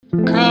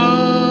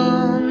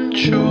Come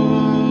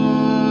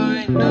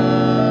join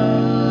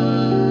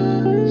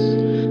us.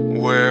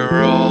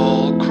 We're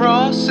all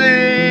crossing.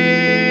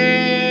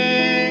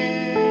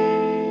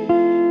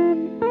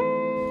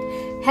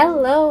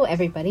 Hello,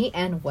 everybody,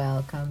 and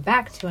welcome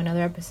back to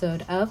another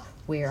episode of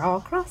We're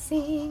All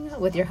Crossing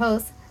with your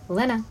host,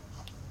 Lena.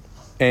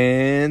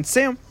 And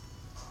Sam.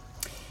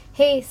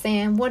 Hey,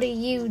 Sam, what are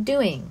you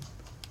doing?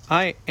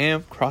 I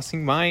am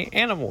crossing my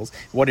animals.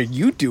 What are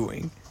you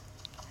doing?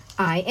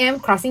 I am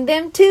crossing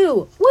them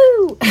too.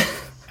 Woo!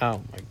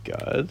 Oh my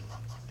god.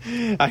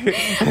 I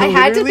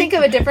had to think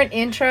of a different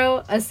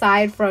intro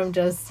aside from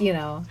just,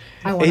 I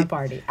want to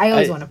party. I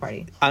always want to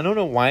party. I don't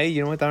know why.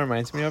 You know what that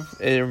reminds me of?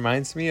 It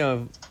reminds me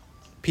of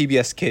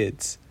PBS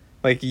Kids.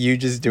 Like you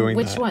just doing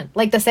Which that. one?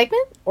 Like the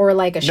segment or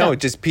like a show? No,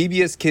 just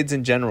PBS Kids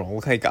in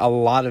general. Like a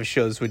lot of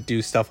shows would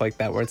do stuff like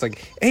that where it's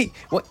like, hey,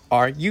 what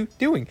are you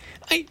doing?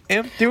 I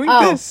am doing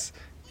this.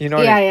 You know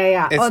what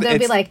Yeah. Oh, they'll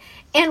be like,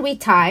 and we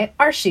tie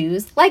our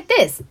shoes like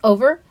this,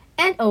 over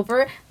and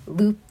over,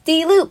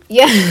 loop-de-loop.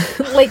 Yeah.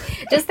 Like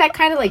just that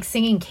kind of like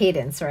singing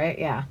cadence, right?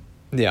 Yeah.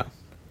 Yeah.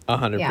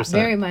 100%. Yeah,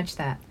 very much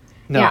that.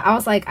 No. Yeah, I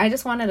was like, I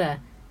just wanted to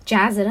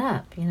jazz it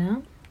up,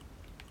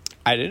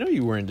 I didn't know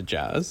you were into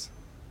jazz.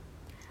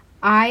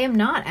 I am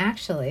not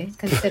actually,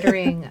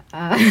 considering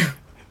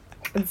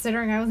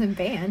considering I was in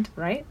band,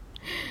 right?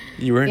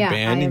 You were in Yeah,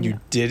 band and you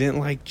didn't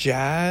like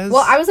jazz?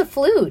 Well, I was a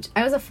flute.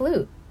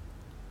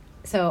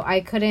 So I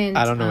couldn't...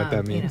 I don't know what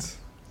that means.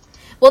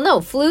 Well,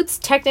 no, flutes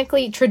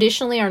technically,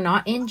 traditionally are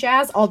not in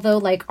jazz, although,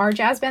 like, our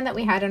jazz band that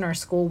we had in our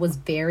school was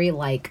very,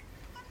 like,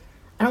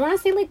 I don't want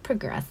to say, like,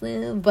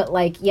 progressive, but,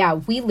 like, yeah,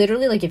 we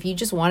literally, like, if you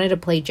just wanted to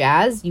play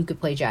jazz, you could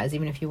play jazz,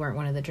 even if you weren't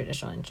one of the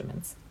traditional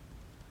instruments.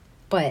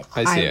 But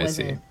I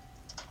wasn't.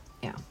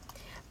 Yeah.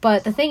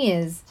 But the thing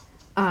is,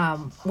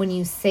 when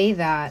you say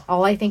that,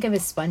 all I think of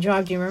is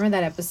SpongeBob. Do you remember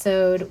that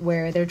episode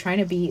where they're trying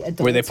to be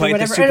adults? Where they played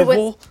the Super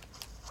Bowl?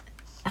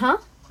 Huh?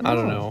 I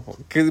don't know.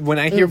 Because when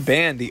I hear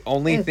band, the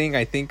only thing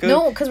I think of...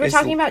 No, because we're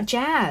talking about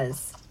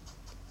jazz.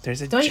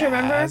 There's a Don't jazz you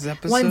remember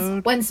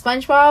episode? when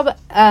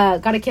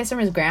SpongeBob got a kiss from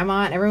his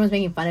grandma and everyone was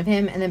making fun of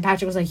him, and then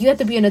Patrick was like, you have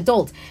to be an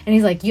adult, and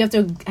he's like, you have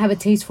to have a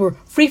taste for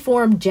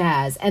freeform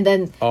jazz, and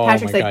then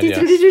Patrick's like, and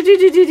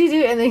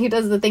then he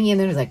does the thingy,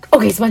 and then he's like,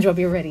 okay, SpongeBob,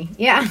 you're ready.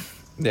 Yeah.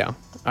 Yeah.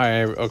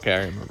 I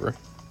remember.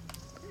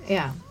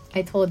 Yeah,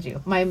 I told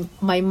you.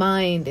 My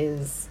mind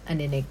is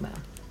an enigma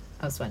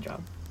of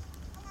SpongeBob.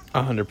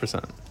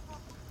 100%.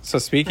 So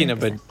speaking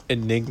 100%. of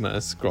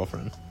enigmas,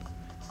 girlfriend,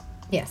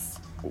 Yes.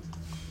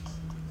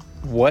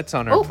 what's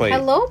on our plate?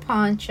 Hello,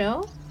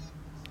 Poncho.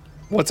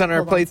 What's on our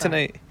Hold on, plate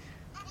sorry. tonight?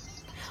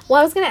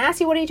 Well, I was going to ask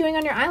you, what are you doing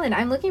on your island?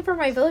 I'm looking for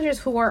my villagers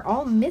who are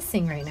all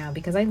missing right now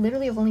because I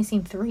literally have only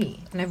seen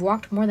 3, and I've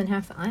walked more than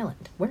half the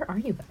island. Where are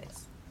you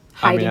guys?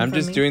 Hiding I'm from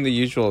just me? doing the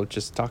usual,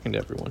 just talking to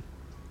everyone.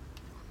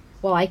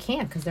 Well, I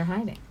can't because they're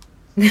hiding.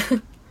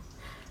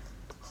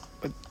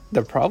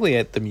 They're probably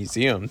at the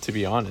museum, to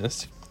be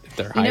honest. If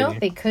they're hiding.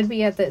 They could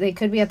be at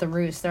the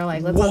roost. They're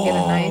like, let's all get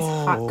a nice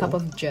hot cup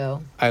of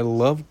Joe. I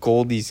love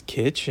Goldie's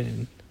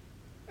kitchen.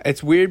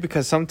 It's weird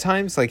because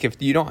sometimes, like,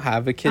 if you don't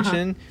have a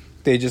kitchen,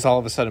 they just all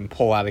of a sudden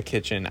pull out a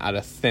kitchen out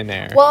of thin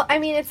air. Well, I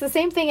mean, it's the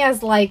same thing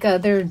as, like,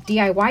 their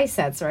DIY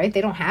sets, right?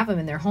 They don't have them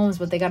in their homes,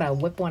 but they gotta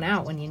whip one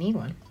out when you need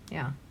one.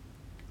 Yeah.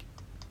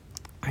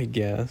 I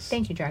guess.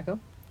 Thank you,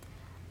 Draco.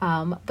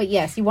 But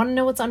yes, you want to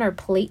know what's on our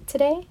plate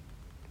today?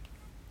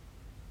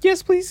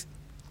 Yes, please.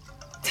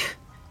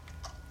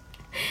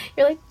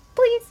 You're like,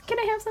 please, can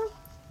I have some?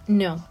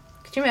 No.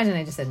 Could you imagine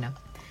I just said no?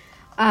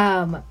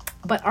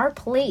 But our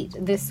plate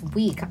this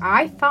week,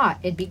 I thought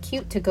it'd be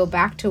cute to go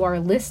back to our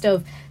list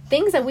of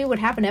things that we would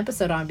have an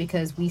episode on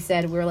because we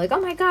said, we were like, oh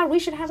my God, we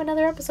should have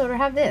another episode or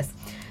have this.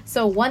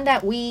 So one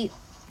that we,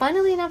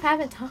 funnily enough,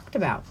 haven't talked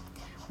about.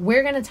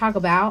 We're going to talk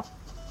about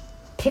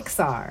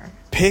Pixar.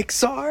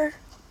 Pixar?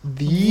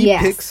 The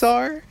Yes.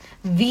 Pixar?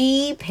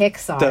 The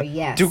Pixar,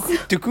 yes. Oh,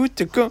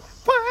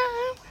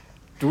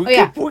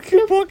 yeah.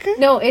 Bloop.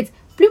 No, it's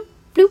bloop,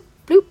 bloop,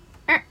 bloop.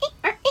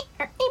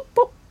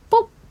 Boop,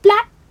 boop,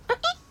 blah.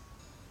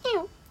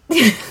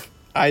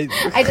 I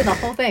did the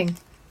whole thing.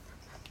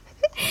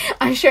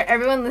 I'm sure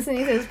everyone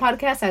listening to this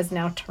podcast has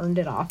now turned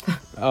it off.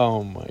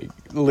 Oh my!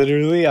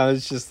 Literally, I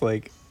was just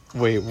like,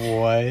 "Wait,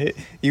 what?"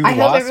 I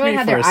hope everyone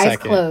had their eyes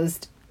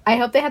closed. I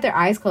hope they had their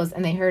eyes closed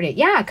and they heard it.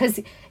 Yeah, because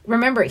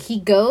remember, he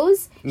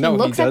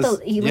looks at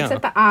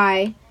the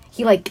eye.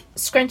 He like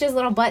scrunches his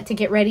little butt to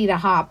get ready to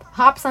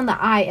hops on the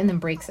eye, and then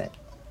breaks it.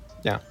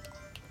 Yeah.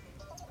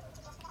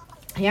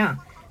 Yeah.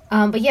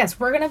 But yes,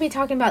 we're gonna be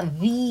talking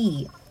about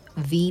the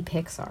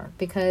Pixar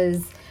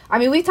because I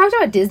mean we talked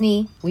about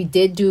Disney. We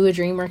did do a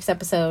DreamWorks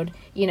episode,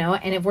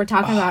 and if we're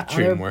talking about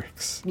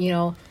DreamWorks,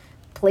 other,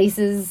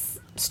 places,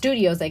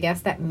 studios, I guess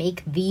that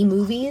make the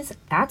movies,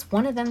 that's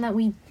one of them that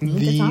we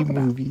need to talk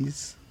about.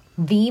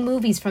 The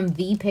movies from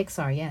the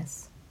Pixar,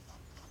 yes.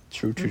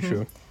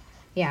 True.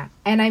 Yeah,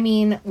 and I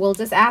mean, we'll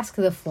just ask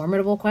the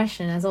formidable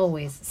question as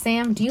always.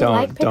 Sam, do you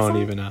like Pixar? Don't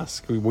even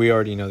ask. We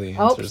already know the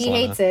answers. Oh, he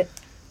hates it.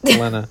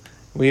 Lena,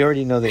 We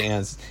already know the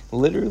answer.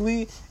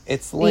 Literally,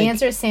 it's The like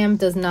answer is Sam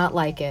does not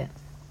like it.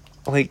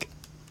 like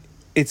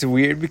it's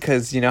weird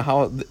because you know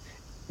how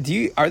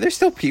are there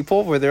still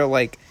people where they're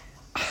like,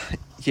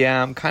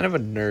 yeah, I'm kind of a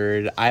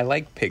nerd. I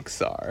like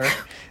Pixar.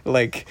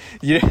 Like,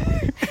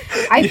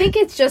 I think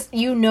it's just,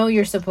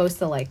 you're supposed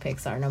to like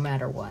Pixar no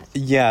matter what.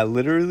 yeah,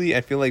 literally,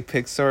 I feel like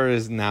Pixar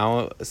is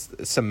now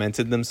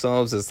cemented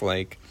themselves as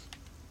like,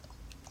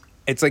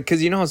 it's like,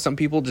 because you know how some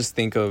people just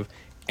think of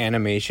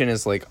animation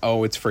as like,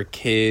 oh, it's for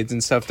kids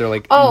and stuff. They're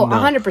like, Oh, no.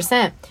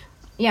 100%.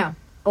 Yeah.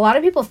 A lot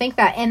of people think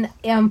that, and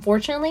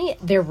unfortunately,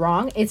 they're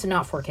wrong. It's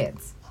not for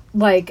kids.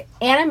 Like,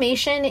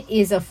 animation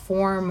is a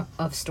form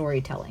of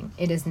storytelling.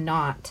 It is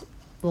not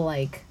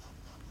like,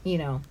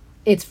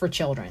 it's for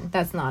children.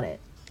 That's not it.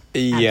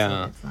 Yeah.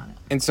 Absolutely, it's not it.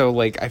 And so,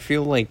 like, I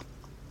feel like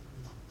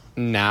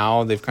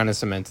now they've kind of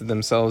cemented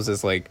themselves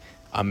as, like,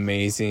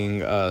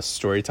 amazing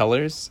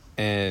storytellers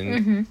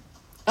and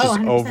Oh, just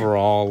 100%.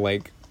 overall,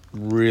 like,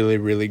 really,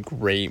 really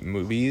great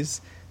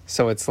movies.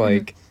 So it's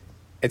like,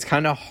 it's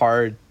kind of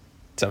hard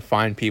to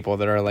find people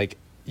that are like,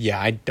 yeah,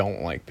 I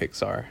don't like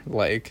Pixar.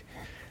 Like,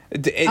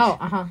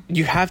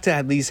 you have to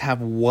at least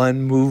have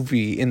one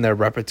movie in their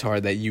repertoire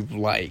that you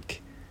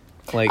like.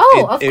 Like,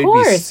 Of it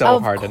course. would be so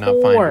hard to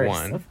not find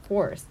one. Of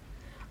course.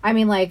 I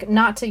mean, like,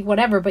 not to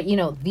whatever, but,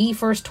 the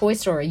first Toy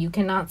Story, you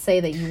cannot say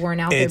that you weren't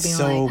out there It's being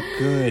so like...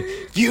 good.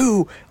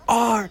 You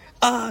are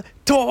a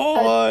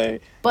toy.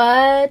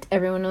 But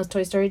everyone knows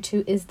Toy Story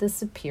 2 is the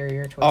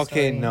superior Toy Story.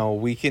 Okay, no,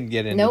 we can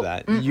get into Nope.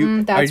 that.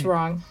 That's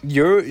wrong.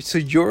 You're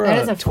That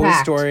is a a Toy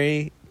fact.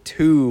 Story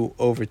 2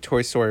 over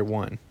Toy Story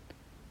 1.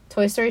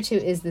 Toy Story 2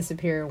 is the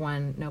superior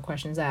one. No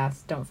questions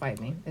asked. Don't fight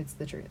me. It's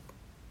the truth.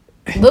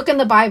 Look in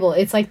the Bible.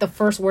 It's like the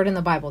first word in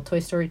the Bible. Toy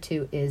Story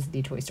 2 is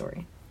the Toy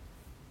Story.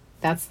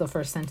 That's the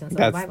first sentence of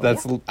the Bible.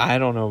 That's yeah. I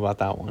don't know about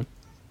that one.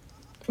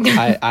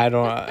 I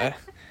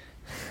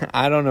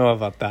don't know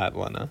about that,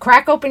 Lena.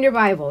 Crack open your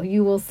Bible.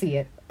 You will see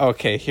it.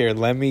 Okay, here,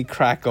 let me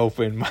crack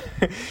open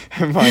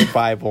my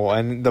Bible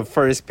and the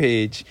first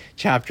page,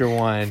 chapter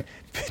 1,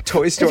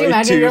 Toy Could Story you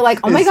imagine? 2. You're like,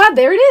 oh my is- God,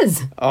 there it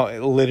is. Oh,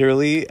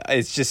 literally,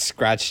 it's just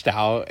scratched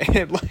out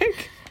and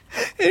like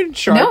in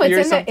Sharpie No, it's or in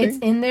there. something. It's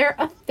in there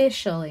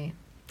officially.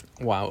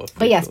 Wow.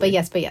 But yes. But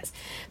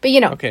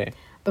Okay.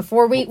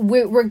 before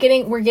we're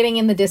getting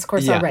in the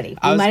discourse already.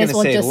 I We was might gonna as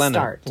well say, just Lena,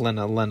 start.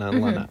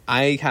 Lena.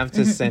 I have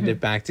to send it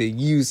back to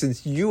you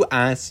since you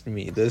asked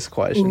me this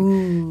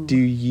question. Do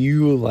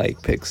you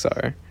like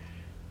Pixar?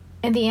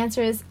 And the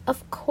answer is,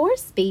 of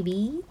course,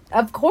 baby.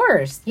 Of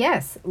course.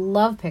 Yes.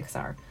 Love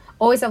Pixar.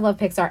 Always have loved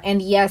Pixar. And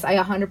yes, I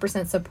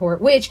 100% support,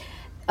 which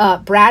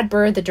Brad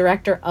Bird, the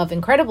director of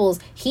Incredibles,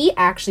 he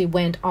actually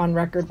went on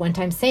record one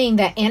time saying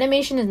that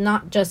animation is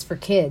not just for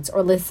kids,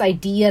 or this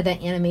idea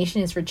that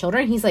animation is for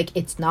children. He's like,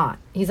 it's not.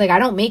 He's like, I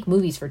don't make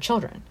movies for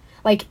children.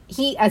 Like,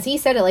 as he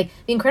said it, like,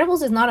 The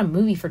Incredibles is not a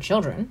movie for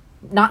children.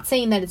 Not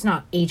saying that it's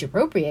not age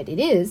appropriate. It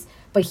is.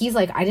 But he's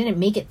like, I didn't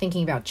make it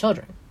thinking about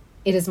children.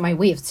 It is my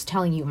way of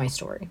telling you my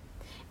story.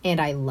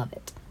 And I love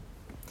it.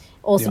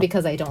 Also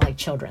because I don't like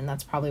children.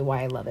 That's probably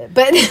why I love it.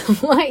 But,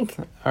 like...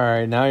 All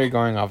right, now you're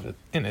going off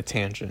in a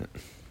tangent.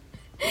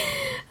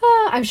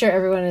 I'm sure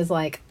everyone is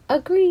like,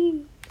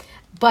 agree.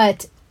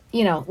 But,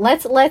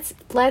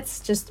 let's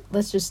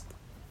just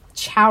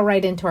chow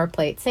right into our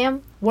plate.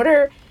 Sam, what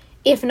are,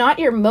 if not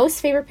your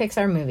most favorite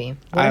Pixar movie,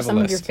 what are some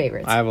of your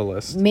favorites? I have a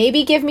list.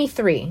 Maybe give me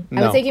 3. I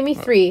No. would say give me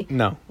 3.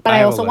 No. But I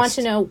have a also want list.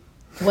 to know,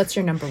 what's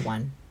your number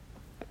 1?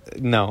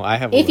 No, I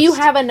have a If list. you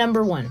have a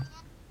number 1.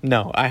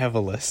 No, I have a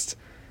list.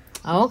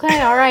 Okay,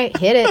 all right.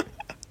 Hit it.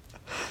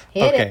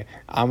 Hit Okay, it.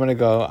 I'm gonna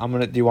go.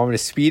 Do you want me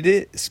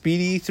to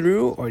speedy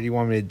through, or do you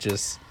want me to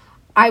just?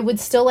 I would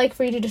still like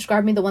for you to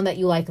describe me the one that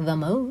you like the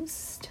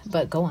most.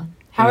 But go on.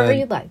 However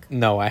you'd like.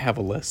 No, I have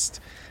a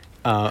list.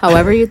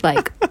 However you'd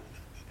like.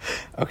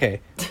 Okay,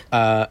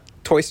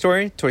 Toy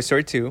Story, Toy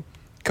Story 2,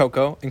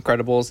 Coco,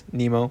 Incredibles,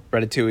 Nemo,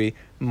 Ratatouille,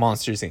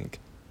 Monsters Inc.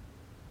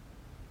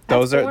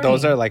 Those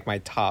That's are like my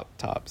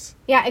tops.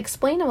 Yeah,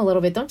 explain them a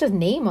little bit. Don't just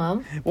name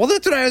them. Well,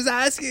 that's what I was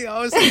asking. I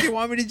was like, do you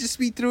want me to just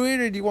speed through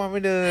it, or do you want me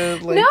to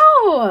like? No.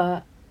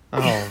 Oh.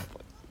 Okay.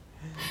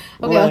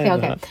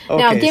 Lena.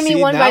 Now give me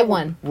one now by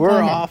one. We're Go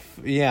ahead. off.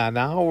 Yeah,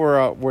 now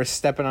we're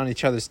stepping on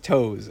each other's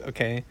toes.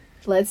 Okay.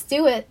 Let's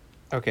do it.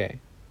 Okay.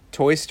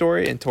 Toy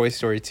Story and Toy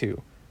Story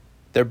 2.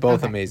 They're both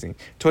Okay. amazing.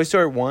 Toy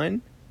Story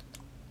 1,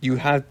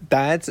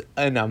 that's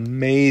an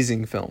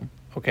amazing film.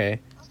 Okay.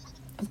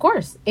 Of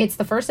course. It's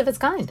the first of its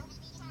kind.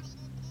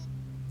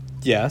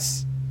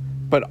 Yes.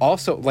 But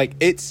also, like,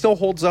 it still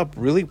holds up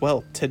really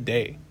well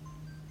today.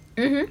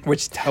 Mm-hmm.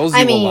 Which tells you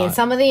I a mean, lot.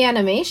 some of the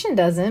animation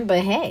doesn't, but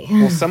hey.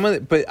 Well, some of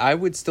it, but I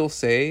would still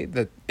say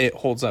that it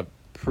holds up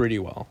pretty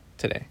well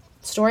today.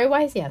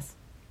 Story-wise, yes.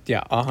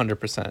 Yeah,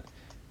 100%.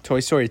 Toy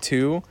Story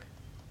 2,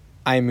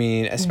 I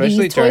mean,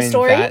 especially Toy during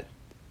Story? that...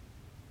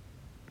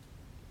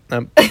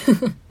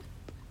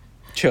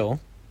 chill.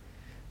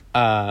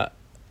 I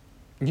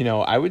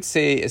would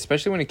say,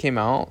 especially when it came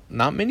out,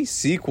 not many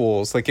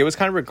sequels. Like, it was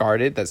kind of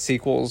regarded that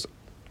sequels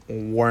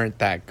weren't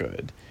that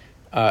good.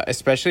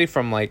 Especially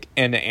from, like,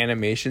 an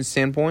animation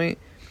standpoint.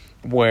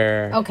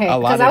 where Okay, a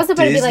lot because I was of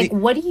about to be Disney- like,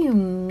 what do you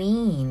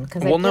mean?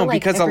 Because well, no,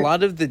 because a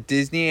lot of the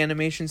Disney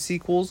animation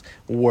sequels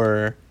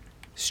were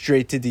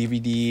straight to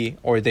DVD,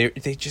 or they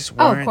just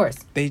Oh, weren't. of course.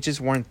 They just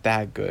weren't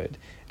that good,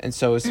 and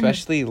so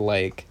especially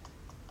like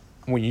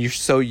when you're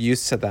so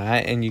used to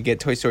that, and you get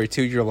Toy Story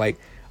 2, you're like,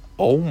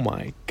 oh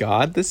my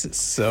god, this is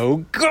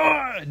so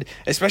good.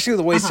 Especially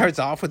the way it starts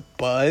off with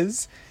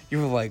Buzz.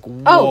 You're like,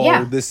 whoa, Oh,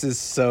 yeah. this is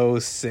so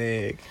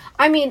sick.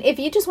 I mean, if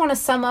you just want to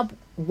sum up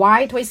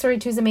why Toy Story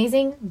 2 is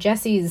amazing,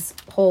 Jesse's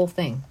whole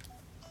thing.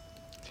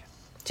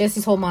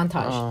 Jesse's whole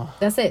montage. Oh.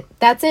 That's it.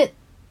 That's it.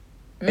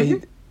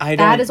 I That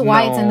don't is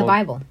why it's in the know.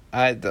 Bible.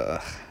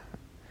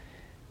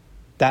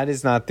 That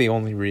is not the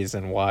only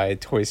reason why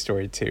Toy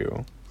Story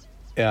 2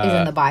 Is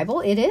in the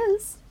Bible? It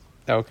is.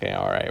 okay,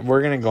 all right.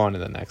 We're going to go on to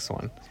the next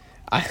one.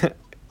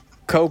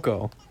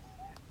 Coco.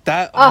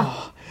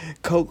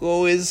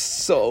 Coco is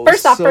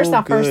First off,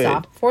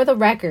 good. for the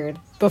record,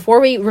 before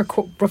we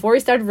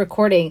started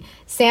recording,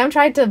 Sam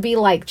tried to be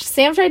like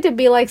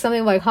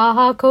something like,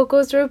 haha,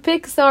 Coco's from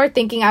Pixar,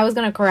 thinking I was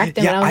gonna correct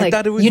him, Yeah, and I was I like,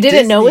 thought it was you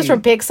didn't know it was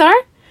from Disney. Pixar?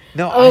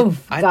 No, Oh,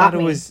 I got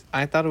thought me.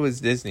 I thought it was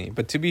Disney.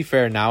 But to be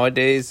fair,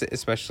 nowadays,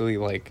 especially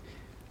like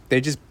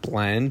they just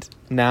blend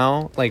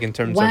now, like in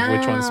terms of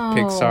which one's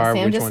Pixar,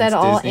 Sam which just one's said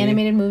all Disney.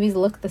 animated movies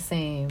look the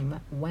same.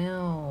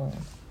 Wow.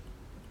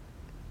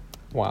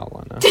 Wow,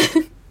 Lana.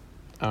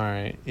 All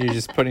right, you're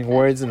just putting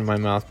words into my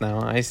mouth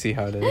now. I see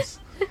how it is.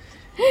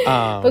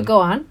 But go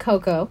on,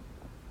 Coco.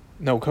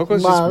 No,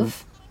 Coco's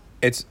Love.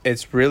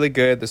 it's really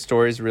good. The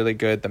story's really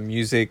good. The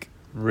music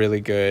really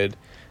good.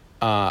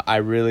 I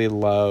really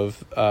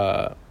love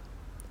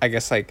I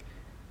guess like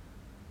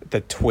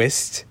the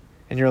twist,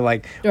 and you're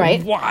like,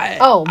 Right. why?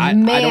 Oh, I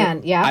man,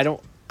 don't, yeah.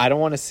 I don't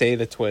want to say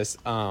the twist.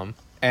 And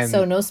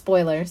So no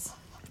spoilers.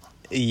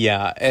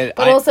 yeah, and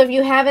But also, if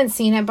you haven't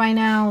seen it by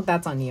now,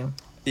 that's on you.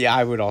 yeah,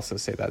 I would also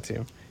say that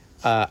too.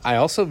 I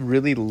also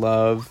really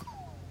love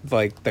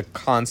like the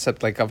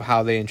concept like of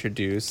how they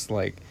introduce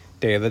like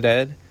Day of the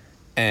Dead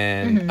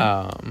and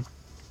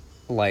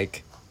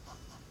like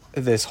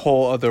this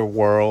whole other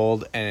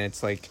world, and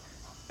it's like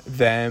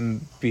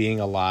them being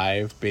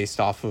alive based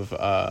off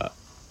of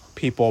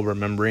people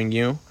remembering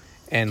you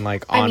and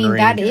like I mean, honoring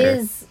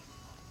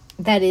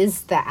that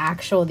is the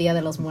actual Dia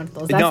de los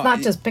Muertos. That's No,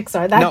 not just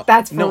Pixar. No,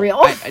 That's for no,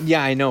 real.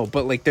 yeah, I know,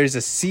 but like there's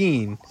a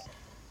scene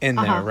in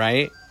there, Uh-huh.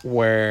 right,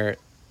 where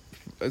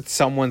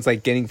someone's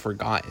like getting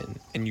forgotten,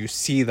 and you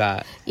see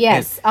that.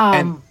 Yes,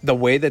 and the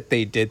way that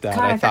they did that,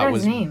 God, I I thought forgot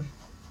was his name.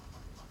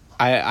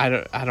 I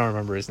don't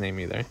remember his name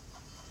either.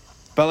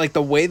 But like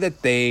the way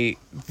that they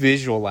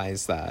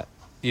visualize that,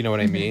 you know what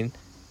I mean?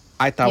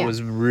 I thought Yeah.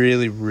 was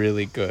really,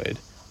 really good.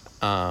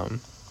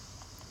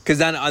 Because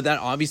that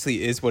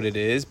obviously is what it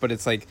is, but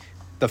it's like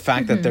the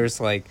fact that there's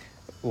like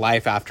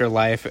life after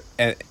life,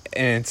 and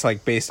it's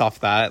like based off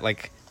that,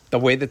 like the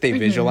way that they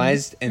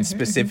visualized, and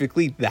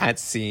specifically that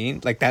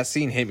scene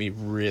hit me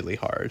really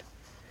hard.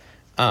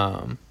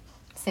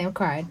 Sam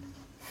cried.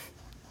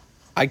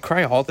 I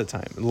cry all the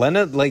time.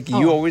 Lena, like Oh.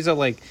 you always are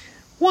like,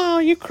 wow,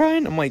 you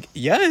crying? I'm like,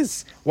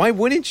 yes. Why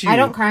wouldn't you? I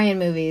don't cry in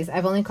movies.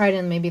 I've only cried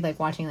in maybe like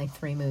watching like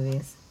 3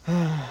 movies.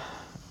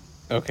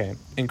 Okay.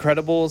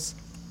 Incredibles,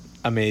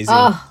 amazing.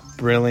 Oh,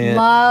 Brilliant.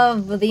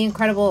 Love The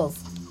Incredibles.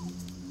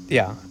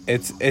 Yeah.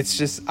 It's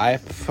just I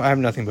have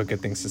nothing but good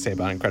things to say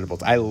about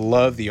Incredibles. I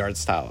love the art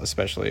style,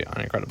 especially on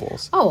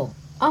Incredibles. Oh,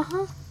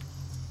 uh-huh.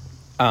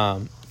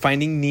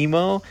 Finding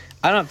Nemo,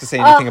 I don't have to say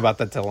anything about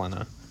that to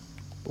Lena.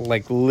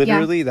 Like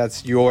literally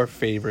that's your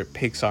favorite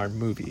Pixar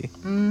movie.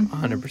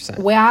 100%.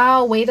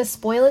 Wow, way to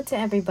spoil it to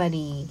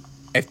everybody.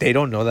 If they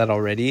don't know that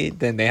already,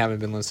 then they haven't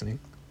been listening.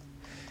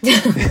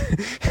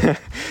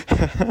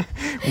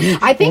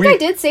 I think I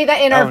did say that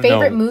in our Oh,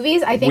 favorite no.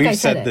 movies. I think We've I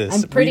said said it.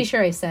 this. I'm pretty We-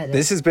 sure I said it.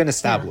 This has been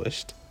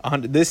established.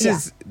 This Yeah.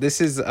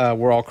 is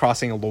we're all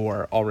crossing a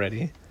lore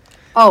already.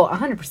 Oh,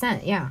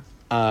 100%, yeah.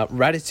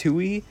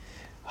 Ratatouille.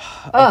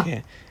 Ugh.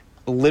 Okay.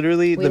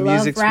 Literally, We the love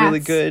music's really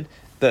rats.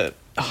 good.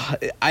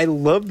 I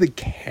love the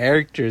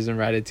characters in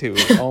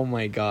Ratatouille. Oh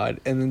my god!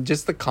 And then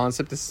just the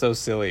concept is so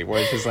silly,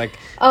 where it's just like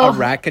a Oh.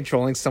 rat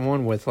controlling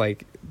someone with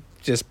like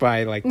just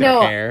by like their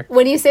No, hair.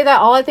 when you say that,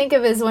 all I think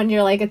of is when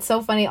you're like, it's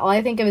so funny. All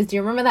I think of is, do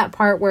you remember that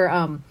part where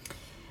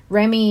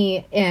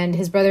Remy and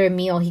his brother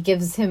Emil, he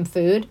gives him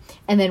food,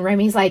 and then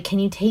Remy's like, "Can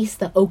you taste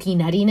the oaky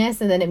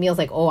nuttiness?" And then Emil's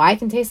like, "Oh, I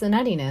can taste the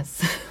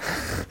nuttiness."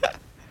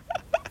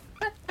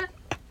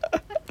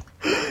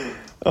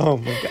 Oh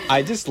my god!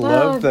 I just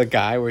love the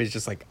guy where he's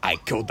just like, "I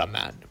killed the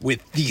man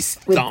with these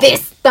With thumbs."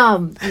 this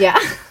thumb, yeah.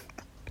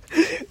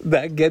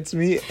 That gets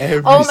me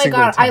every. Oh my single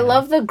god, I time.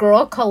 love the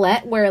girl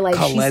Colette, where like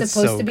Colette's she's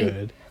supposed so to be.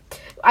 good.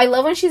 I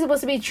love when she's supposed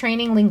to be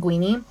training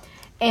Linguini,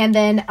 and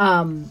then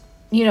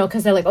you know,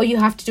 because they're like, "Oh, you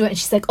have to do it," and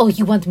she's like, "Oh,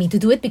 you want me to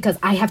do it because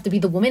I have to be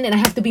the woman and I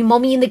have to be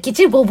mommy in the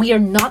kitchen." Well, we are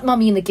not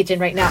mommy in the kitchen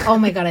right now. Oh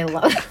my god, I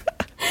love,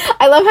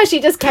 I love how she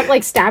just kept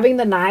like stabbing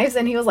the knives,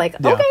 and he was like,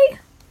 Yeah. "Okay."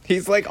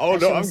 He's like, "Oh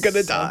That no, shit I'm was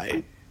gonna so die."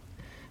 funny.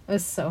 It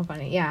was so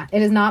funny. Yeah,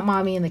 it is not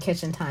mommy in the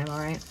kitchen time. All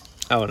right.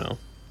 Oh no.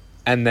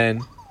 And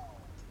then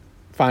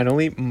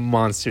finally,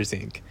 Monsters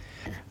Inc.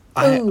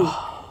 Ooh.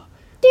 Oh,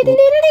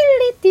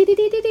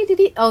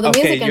 the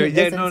Okay,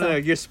 music no,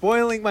 you're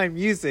spoiling my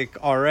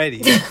music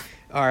already.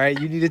 All right,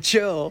 you need to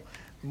chill.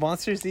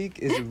 Monsters Inc.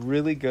 is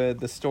really good.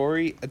 The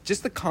story,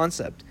 just the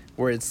concept,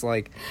 where it's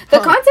like the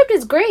concept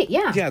is great.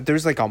 Yeah. yeah,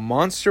 there's like a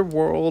monster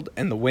world,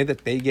 and the way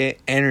that they get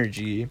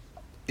energy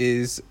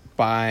is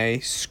by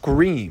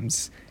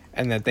screams,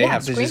 and that they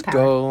have to scream just power.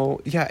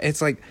 go. Yeah,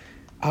 it's like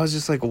I was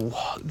just like,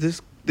 whoa,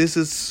 this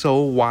is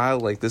so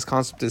wild. Like this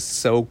concept is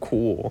so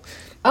cool.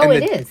 Oh,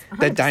 And it the, is.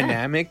 the 100%.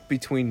 dynamic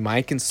between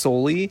Mike and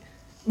Sully.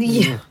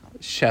 Yeah.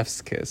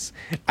 Chef's kiss.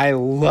 I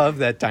love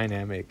that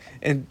dynamic.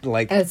 And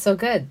like It's so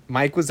good.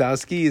 Mike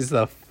Wazowski is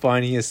the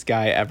funniest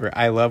guy ever.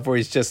 I love where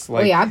he's just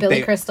like Oh yeah, Billy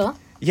they, Crystal.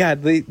 Yeah,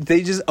 they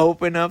just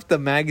open up the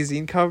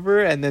magazine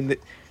cover and then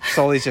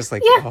Sully's just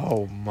like, Yeah.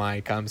 "Oh,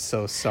 Mike, I'm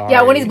so sorry."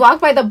 Yeah, when he's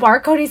blocked by the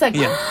barcode, he's like,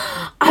 Yeah.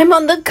 I'm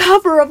on the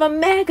cover of a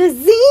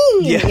magazine.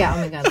 Yeah. Yeah, oh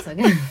my god, it's so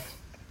good.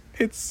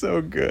 It's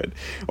so good.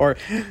 Or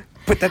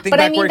put that thing But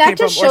back I mean, where it that came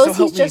just from. Or so shows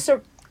help he's me. just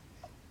a.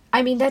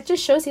 I mean, that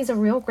just shows he's a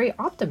real great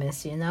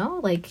optimist. You know,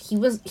 like he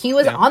was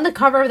Yeah. on the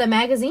cover of the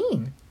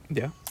magazine.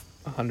 Yeah,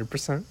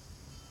 100%.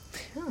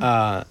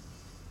 Oh.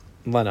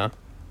 Lena,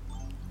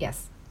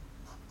 Yes.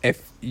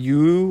 if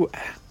you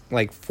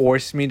like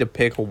forced me to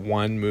pick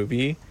one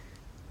movie,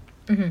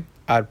 Mm-hmm.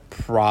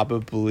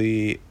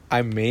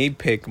 I may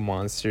pick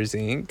Monsters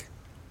Inc.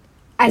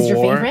 As your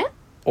favorite?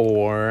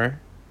 Or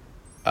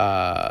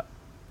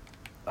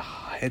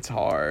it's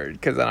hard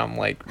because then I'm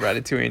like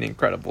Ratatouille and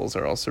Incredibles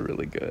are also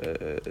really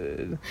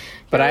good.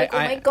 But You're like, oh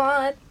my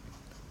god.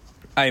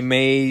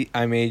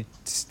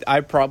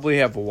 I probably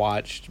have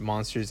watched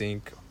Monsters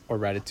Inc. or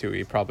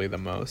Ratatouille probably the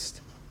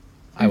most.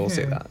 I will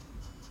say that.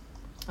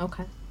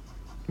 Okay.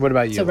 What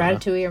about you? So Lena?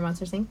 Ratatouille or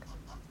Monsters Inc.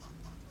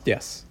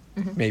 Yes,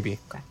 maybe.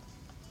 I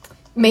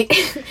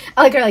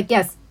like her. Like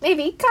yes,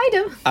 maybe,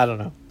 kind of. I don't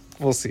know.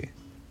 We'll see.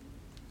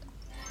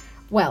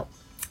 Well,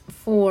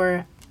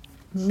 for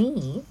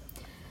me,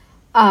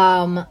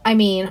 I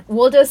mean,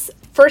 we'll just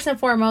first and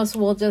foremost,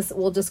 we'll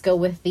just go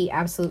with the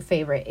absolute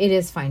favorite. It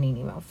is Finding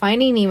Nemo.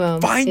 Finding Nemo.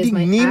 is Finding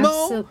my Nemo?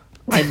 absolute-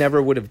 I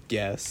never would have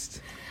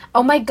guessed.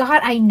 Oh my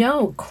god, I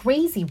know,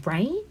 crazy,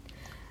 right?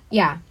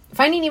 Yeah,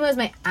 Finding Nemo is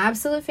my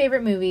absolute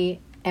favorite movie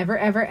ever,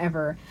 ever,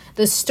 ever.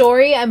 The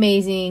story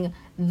amazing.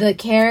 The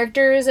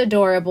characters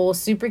adorable,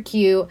 super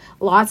cute,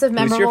 lots of Who's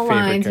your memorable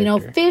favorite lines. You know,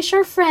 character? fish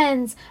are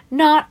friends,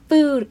 not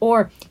food,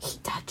 or he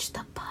touched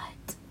the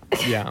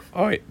butt. Yeah.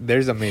 Oh, wait,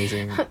 there's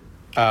amazing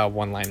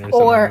one-liners. in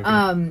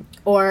the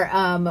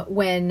movie.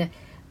 When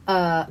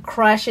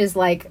Crush is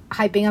like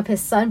hyping up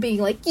his son, being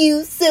like,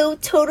 "You so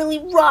totally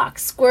rock,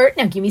 Squirt.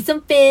 Now give me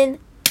some fin,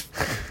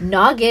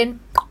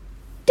 noggin,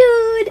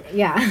 dude."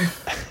 Yeah,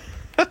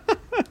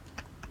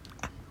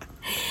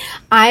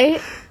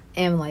 I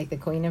am like the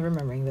queen of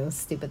remembering those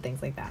stupid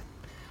things like that.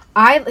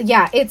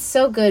 It's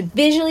so good.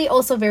 Visually,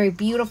 also very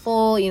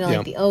beautiful. You know, Yeah.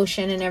 like the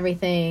ocean and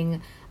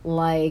everything.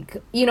 Like,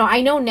 you know,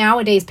 I know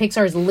nowadays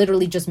Pixar is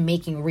literally just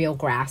making real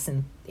grass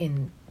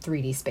in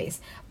 3D space,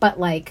 but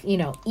like, you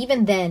know,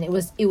 even then it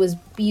was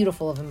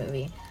beautiful of a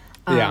movie.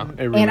 Yeah,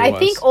 it really and I was.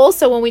 think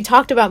also when we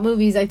talked about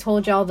movies, I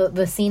told y'all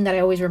the scene that I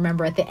always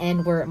remember at the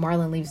end where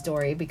Marlon leaves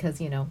Dory, because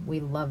you know we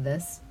love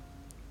this,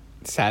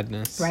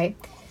 Sadness. right?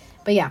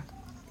 But yeah,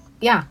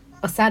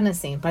 a sadness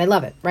scene, but I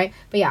love it, right?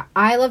 But yeah,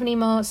 I love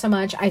Nemo so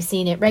much. I've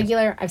seen it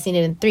regular, I've seen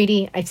it in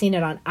 3D, I've seen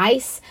it on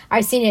ice,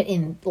 I've seen it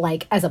in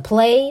like as a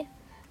play,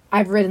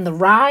 I've ridden the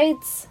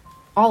rides,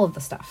 all of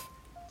the stuff.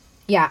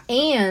 Yeah,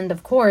 and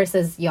of course,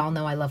 as y'all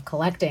know, I love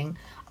collecting.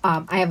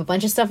 I have a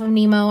bunch of stuff of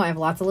Nemo. I have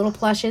lots of little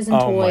plushes and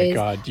Oh my toys.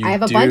 God, you I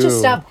have a bunch of do.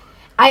 stuff.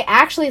 I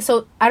actually,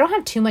 so I don't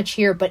have too much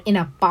here, but in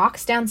a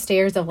box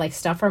downstairs of like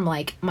stuff from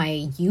like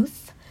my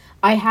youth,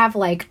 I have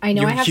like, I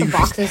know Your I have the youth.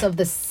 boxes of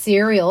the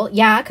cereal.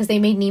 Yeah, because they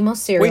made Nemo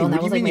cereal, Wait, and what that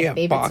do you was like mean you my have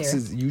favorite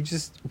boxes? cereal. You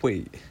just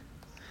wait.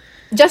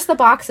 Just the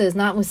boxes,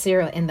 not with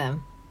cereal in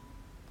them.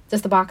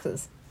 Just the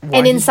boxes. Why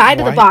And did-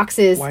 inside of the why-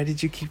 boxes, Why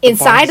did you keep the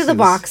inside of the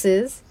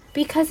boxes? boxes,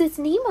 because it's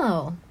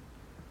Nemo.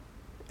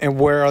 And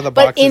where are the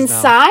But boxes now?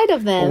 inside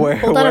of them, Where-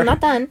 hold on, where- I'm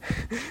not done.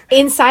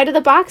 Inside of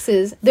the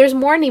boxes, there's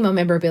more Nemo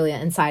memorabilia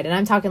inside, and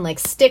I'm talking like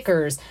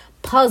stickers,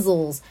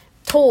 puzzles,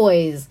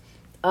 toys,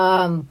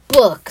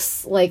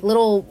 books, like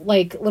little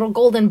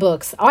golden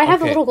books. Oh, I have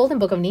the Okay. little golden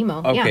book of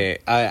Nemo. Yeah. Okay,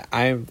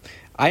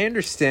 I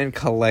understand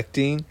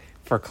collecting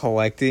for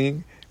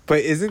collecting,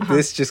 but isn't Uh-huh.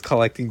 this just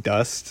collecting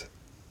dust?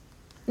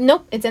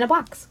 Nope, it's in a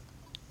box.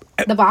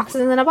 The box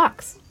is in a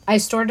box. I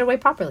stored it away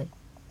properly.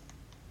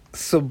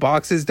 So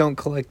boxes don't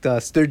collect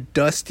dust; they're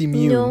dust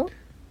immune. No.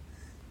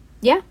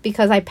 Yeah,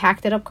 because I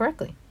packed it up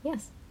correctly.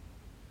 Yes.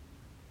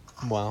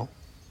 Wow.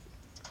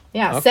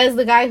 Yeah, Okay. says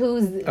the guy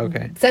who's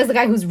Okay. says the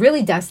guy who's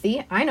really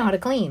dusty. I know how to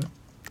clean.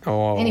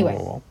 Anyway.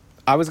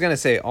 I was gonna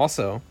say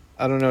also.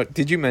 I don't know.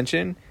 Did you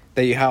mention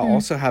that you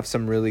also have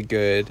some really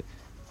good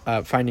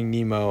Finding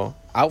Nemo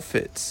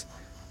outfits,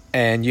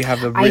 and you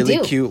have a I really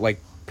do. cute like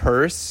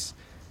purse.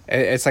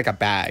 It's like a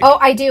bag. Oh,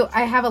 I do.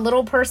 I have a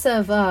little purse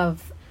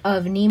of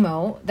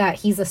Nemo that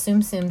he's a Tsum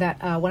Tsum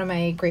that one of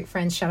my great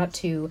friends, shout out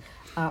to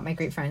my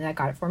great friend that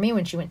got it for me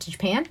when she went to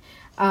Japan.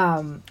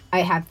 I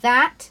have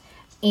that,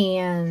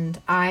 and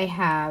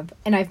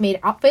I've made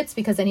outfits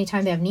because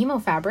anytime they have Nemo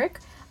fabric.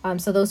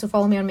 So those who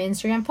follow me on my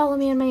Instagram, follow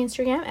me on my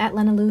Instagram at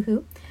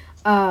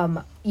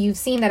LenaLuhu. You've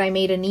seen that I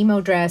made a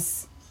Nemo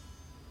dress.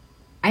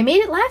 I made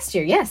it last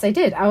year. Yes, I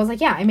did. I was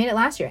like, yeah, I made it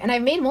last year. And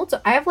I've made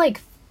multiple. I have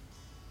like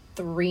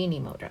 3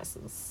 Nemo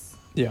dresses.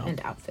 Yeah.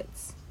 And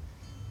outfits.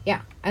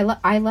 Yeah,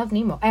 I love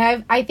Nemo.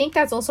 I think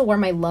that's also where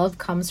my love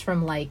comes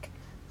from, like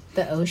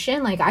the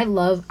ocean. Like I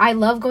love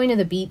going to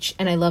the beach,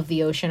 and I love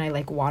the ocean. I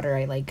like water.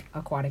 I like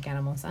aquatic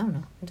animals. I don't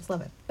know. I just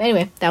love it. But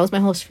anyway, that was my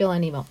whole spiel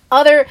on Nemo.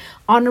 Other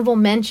honorable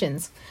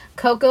mentions: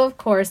 Coco, of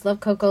course. Love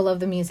Coco. Love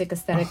the music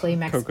aesthetically.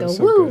 Mexico. Coco's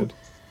so Woo. good.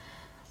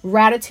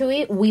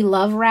 Ratatouille. We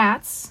love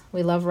rats.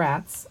 We love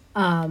rats.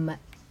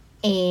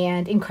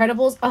 And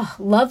Incredibles. Oh,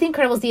 love the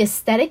Incredibles. The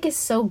aesthetic is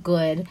so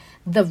good.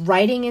 The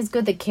writing is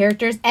good. The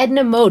characters.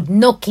 Edna Mode.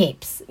 No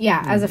capes.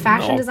 Yeah, as a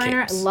fashion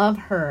designer, capes. love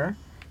her.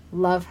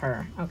 Love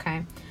her.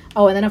 Okay.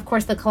 Oh, and then of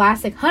course the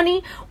classic,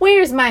 honey,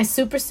 where's my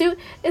super suit?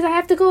 Is I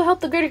have to go help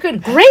the greater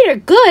good. Greater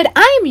good?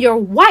 I am your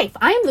wife.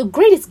 I am the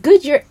greatest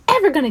good you're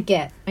ever gonna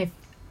get.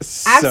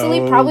 Absolutely,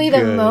 So probably the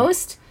good.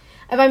 most.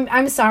 If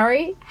I'm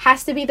sorry,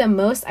 has to be the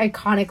most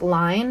iconic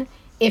line.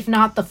 If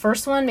not the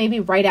first one, maybe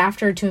right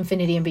after To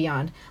Infinity and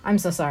Beyond. I'm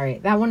so sorry.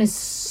 That one is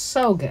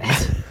so good.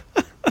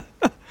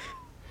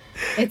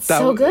 It's That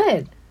so one-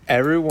 good.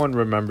 Everyone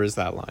remembers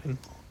that line.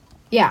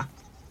 Yeah.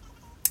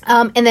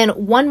 And then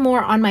one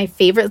more on my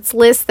favorites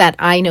list that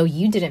I know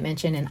you didn't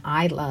mention and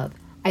I love.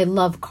 I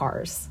love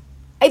Cars.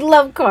 I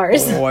love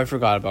Cars. Oh, I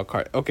forgot about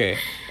Cars. Okay.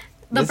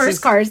 The This first is-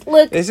 Cars.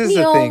 Look, this is the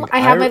Neil, thing. I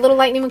have my little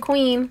Lightning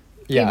McQueen.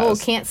 People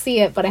Yes. can't see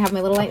it, but I have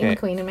my little Lightning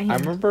Okay. McQueen in my I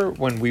hand. remember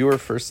when we were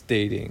first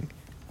dating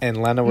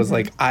and Lena was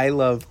like, I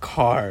love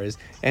Cars.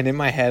 And in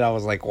my head, I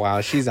was like,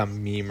 wow, she's a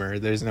memer.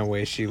 There's no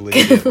way she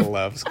legit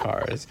loves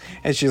Cars.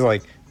 And she's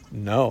like,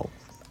 no,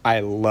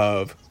 I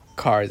love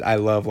Cars. I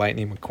love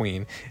Lightning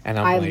McQueen. And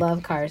I like,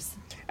 love Cars.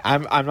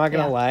 I'm not gonna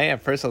Yeah. lie.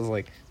 At first, I was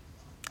like,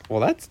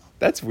 "Well,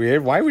 that's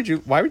weird. Why would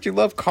you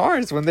love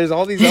Cars when there's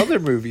all these other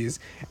movies?"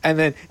 And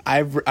then I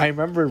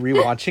remember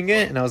rewatching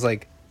it, and I was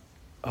like,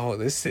 "Oh,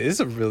 this is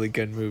a really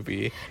good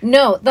movie."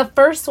 No, the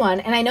first one,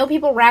 and I know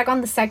people rag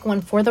on the second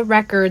one. For the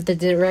record, the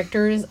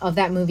directors of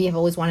that movie have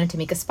always wanted to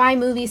make a spy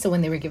movie, so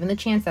when they were given the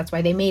chance, that's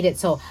why they made it.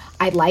 So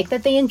I like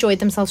that they enjoyed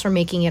themselves for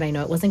making it. I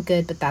know it wasn't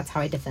good, but that's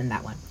how I defend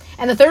that one.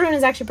 And the third one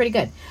is actually pretty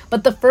good.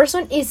 But the first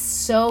one is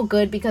so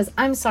good because,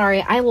 I'm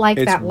sorry, I like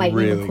It's that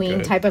Lightning really McQueen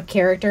good. type of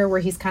character where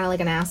he's kind of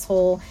like an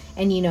asshole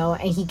and, you know,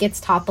 and he gets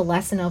taught the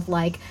lesson of,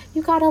 like,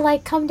 you gotta,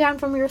 like, come down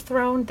from your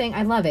throne thing.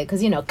 I love it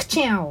because, you know,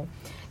 ka-chow.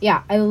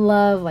 Yeah, I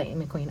love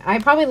Lightning McQueen. I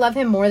probably love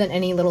him more than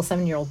any little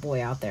 7-year-old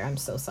boy out there. I'm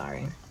so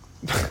sorry.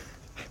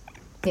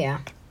 Yeah.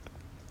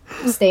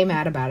 Stay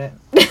mad about it.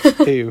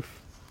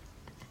 Oof.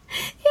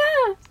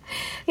 Yeah.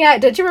 Yeah,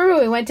 don't you remember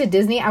when we went to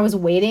Disney? I was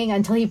waiting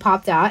until he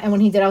popped out, and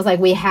when he did, I was like,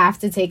 we have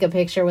to take a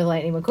picture with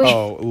Lightning McQueen.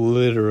 Oh,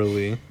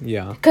 literally,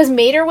 yeah. Because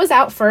Mater was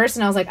out first,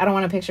 and I was like, I don't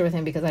want a picture with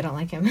him because I don't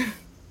like him.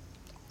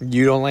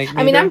 You don't like?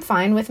 I mean, Mater? I'm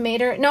fine with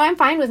Mater. No, I'm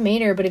fine with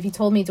Mater, but if you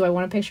told me, do I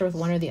want a picture with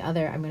one or the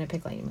other, I'm going to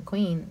pick Lightning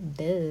McQueen.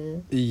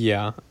 Duh.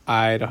 Yeah,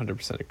 I'd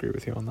 100% agree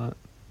with you on that.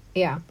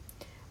 Yeah.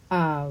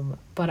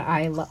 But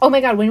I love... Oh my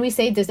God, when we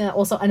say Disney,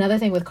 also another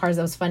thing with Cars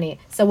that was funny.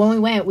 So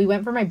when we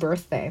went for my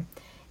birthday,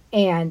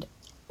 and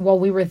while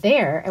we were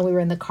there, and we were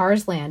in the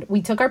Cars land,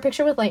 we took our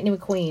picture with Lightning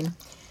McQueen,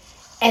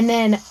 and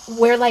then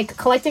we're, like,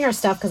 collecting our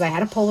stuff, because I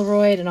had a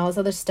Polaroid and all this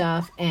other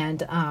stuff,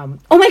 and,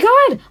 oh my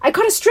God, I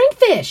caught a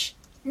stringfish!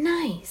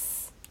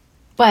 Nice.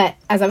 But,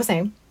 as I was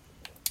saying,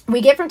 we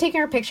get from taking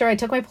our picture, I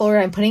took my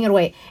Polaroid, I'm putting it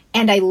away,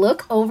 and I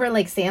look over,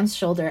 like, Sam's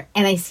shoulder,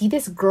 and I see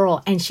this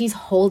girl, and she's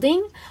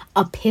holding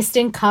a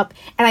piston cup,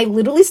 and I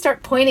literally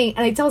start pointing,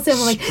 and I tell Sam,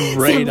 I'm like,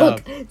 Straight Sam,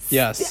 look. up.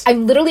 Yes.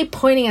 I'm literally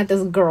pointing at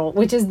this girl,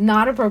 which is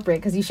not appropriate,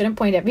 because you shouldn't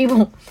point at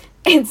people.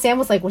 And Sam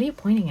was like, what are you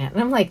pointing at?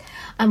 And I'm like,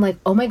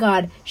 oh my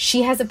God,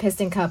 she has a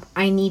piston cup.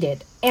 I need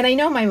it. And I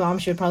know my mom,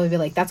 she would probably be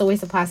like, that's a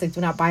waste of plastic.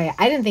 Do not buy it.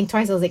 I didn't think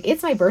twice. I was like,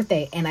 it's my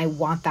birthday, and I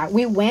want that.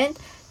 We went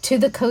to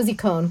the Cozy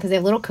Cone because they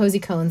have little Cozy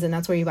Cones, and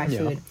that's where you buy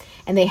food.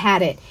 And they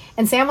had it.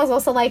 And Sam was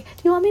also like,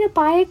 do you want me to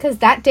buy it? Because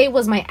that day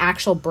was my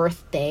actual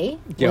birthday.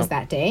 Was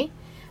that day.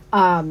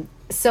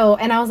 So,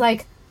 and I was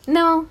like,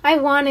 no, I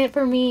want it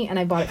for me. And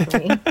I bought it for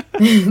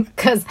me.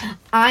 Because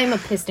I'm a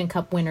piston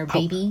cup winner,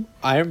 baby.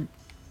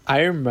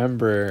 I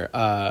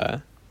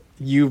remember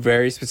you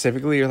very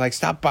specifically. You're like,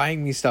 stop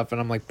buying me stuff, and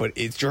I'm like, but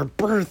it's your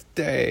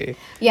birthday.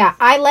 Yeah,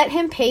 I let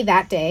him pay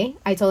that day.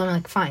 I told him,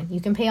 like, fine,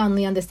 you can pay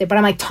only on this day. But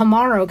I'm like,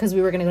 tomorrow, because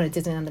we were going to go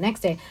to Disneyland the next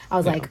day. I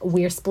was like,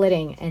 we're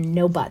splitting and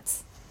no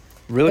buts.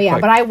 Really But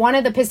quick. but I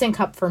wanted the piston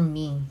cup for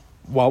me.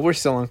 While we're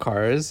still on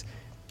Cars,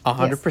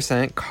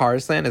 100%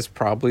 Cars Land is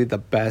probably the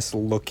best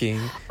looking.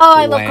 Oh,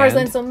 I love Cars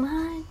Land so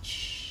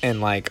much.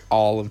 And like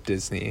all of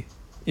Disney,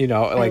 you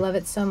know, I like love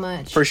it so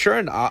much. for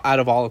sure. Out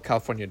of all of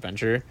California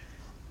Adventure,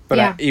 but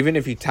Yeah. even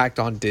if you tacked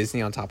on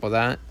Disney on top of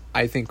that,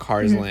 I think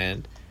Cars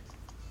Land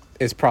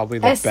is probably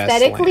the best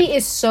Aesthetically land.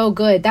 is so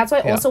good. That's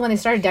why Yeah. also when they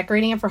started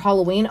decorating it for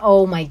Halloween,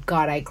 oh my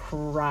god, I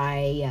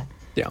cry.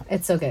 Yeah.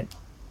 It's so good.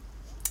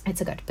 It's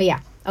so good. But yeah,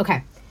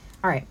 okay.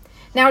 All right.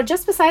 Now,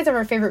 just besides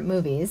our favorite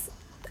movies,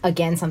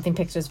 again, something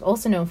Pixar's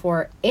also known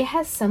for, it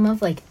has some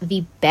of like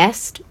the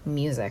best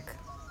music.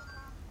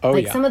 Oh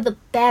Like yeah. some of the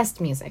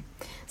best music.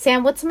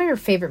 Sam, what's some of your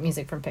favorite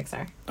music from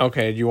Pixar?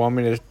 Okay, do you want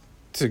me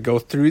to go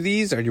through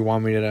these, or do you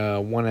want me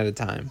to one at a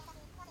time?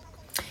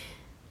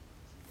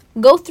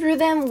 Go through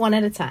them one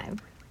at a time.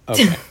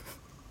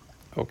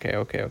 Okay.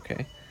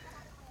 Okay.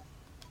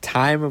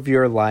 Time of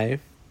Your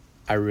Life,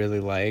 I really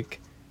like.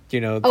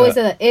 You know, Oh,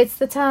 it's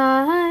the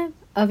time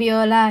of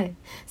your life,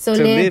 so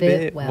to live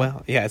it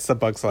well. Yeah, it's the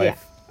Bugs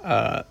Life,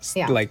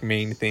 Yeah. like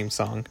main theme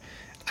song.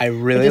 I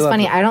Which really is love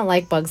funny. it. I don't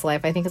like Bugs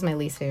Life. I think it's my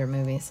least favorite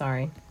movie.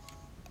 Sorry.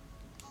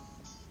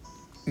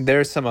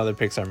 There's some other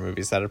Pixar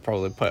movies that I'd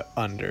probably put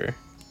under.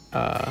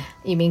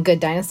 You mean Good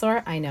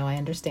Dinosaur? I know, I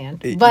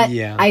understand. But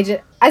yeah. I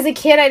just, as a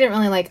kid, I didn't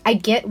really like. I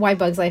get why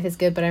Bugs Life is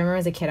good, but I remember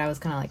as a kid, I was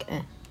kind of like,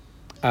 eh.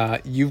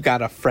 You've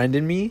Got a Friend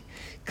in Me,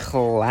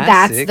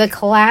 classic. That's the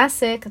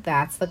classic.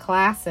 That's the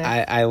classic.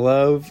 I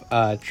love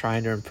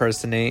trying to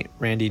impersonate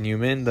Randy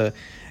Newman.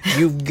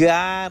 You've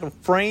got a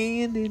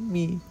friend in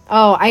me.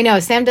 Oh, I know.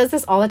 Sam does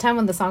this all the time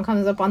when the song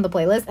comes up on the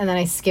playlist, and then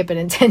I skip it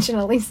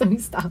intentionally so he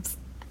stops.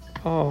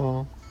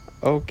 Oh,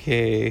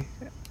 okay.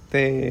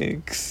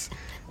 Thanks.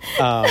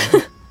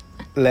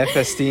 Le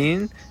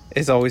Festine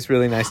is always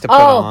really nice to put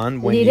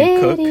on when you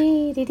cook.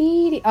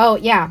 Oh,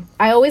 yeah.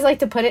 I always like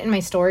to put it in my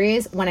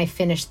stories when I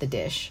finish the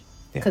dish.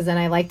 Yeah. Because then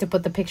I like to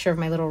put the picture of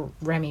my little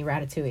Remy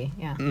Ratatouille.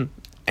 Yeah.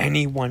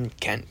 Anyone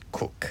can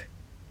cook.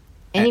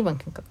 Anyone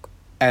can cook.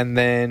 And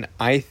then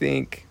I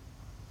think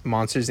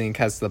Monsters Inc.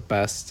 has the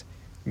best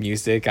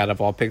music out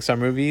of all Pixar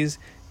movies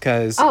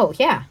because Oh,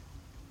 yeah.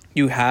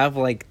 you have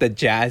like the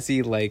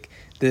jazzy, like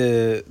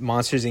the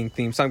Monsters Inc.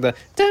 theme song, the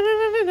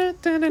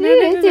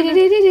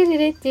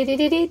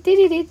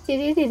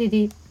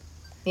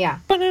Yeah.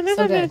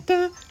 So good.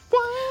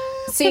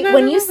 See,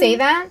 when you say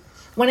that,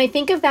 when I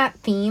think of that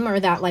theme or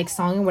that like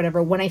song or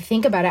whatever, when I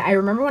think about it, I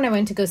remember when I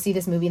went to go see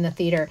this movie in the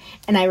theater,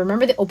 and I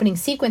remember the opening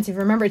sequence. If you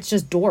remember, it's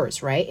just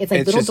doors, right? It's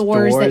like it's little just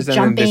doors that and then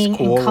jumping this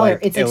cool, in color. like,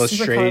 It's like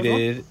super colorful.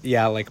 illustrated,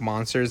 yeah, like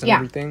monsters and Yeah.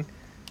 everything.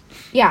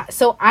 Yeah,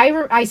 so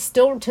I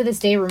still to this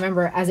day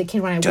remember as a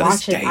kid when I To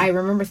watched this it, day. I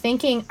remember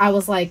thinking, I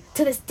was like,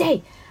 to this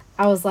day,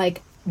 I was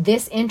like,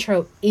 this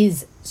intro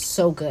is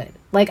so good.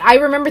 Like, I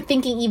remember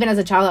thinking even as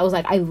a child, I was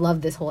like, I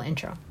love this whole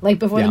intro. Like,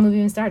 before Yeah. the movie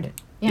even started.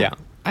 Yeah.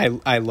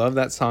 I love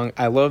that song.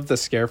 I love the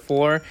scare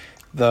floor.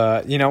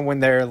 When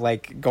they're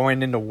like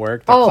going into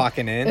work, they're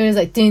clocking in. It was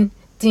like, din,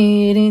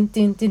 din,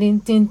 din, din, din,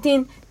 din,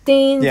 din,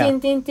 din, Yeah. din,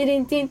 din,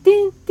 din, din,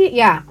 din, din.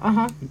 Yeah,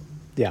 uh-huh.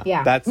 Yeah,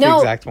 Yeah. that's the No.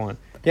 exact one.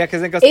 Yeah,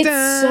 because it goes. It's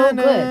so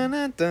good.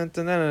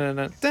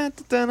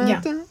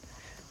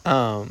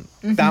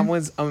 That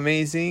one's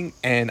amazing,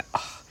 and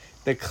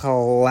the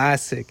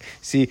classic.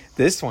 See,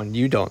 this one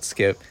you don't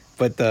skip,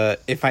 but the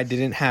 "If I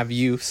Didn't Have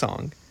You"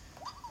 song.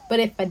 But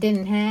if I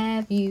didn't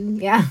have you,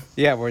 yeah.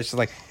 Yeah, where it's just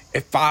like,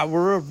 if I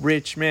were a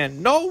rich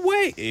man, no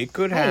way it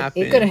could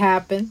happen. It could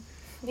happen.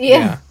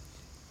 Yeah.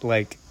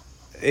 Like,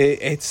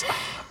 it's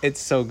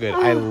so good.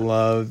 I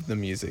love the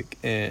music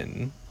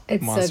in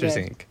It's so Monsters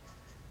good. Inc.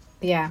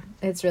 Yeah,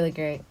 it's really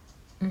great.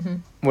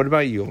 What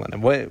about you, Elena?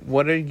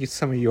 What are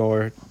some of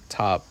your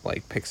top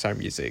like Pixar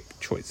music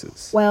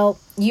choices? Well,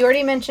 you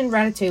already mentioned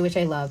Ratatouille, which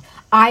I love.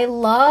 I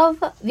love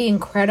The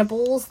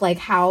Incredibles, like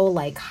how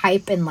like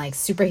hype and like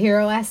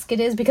superhero-esque it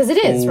is, because it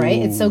is, right?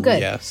 It's so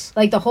good. Yes.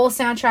 Like the whole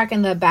soundtrack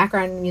and the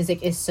background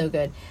music is so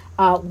good.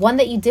 One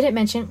that you didn't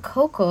mention,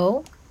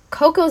 Coco.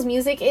 Coco's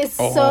music is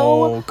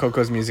so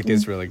Coco's music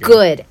is really good.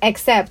 good.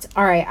 Except,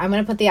 all right, I'm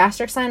going to put the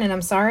asterisk sign, and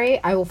I'm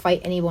sorry. I will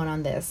fight anyone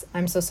on this.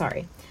 I'm so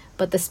sorry.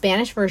 But the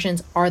Spanish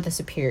versions are the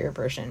superior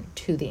version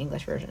to the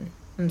English version.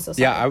 I'm so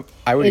sorry. Yeah,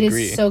 I would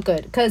agree. It is so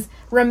good. Because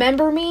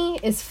Remember Me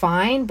is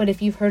fine, but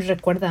if you've heard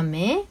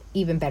Recuérdame,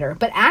 even better.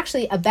 But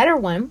actually, a better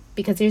one,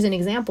 because here's an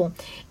example,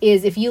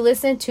 is if you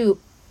listen to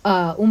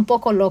Un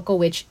Poco Loco,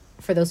 which,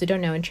 for those who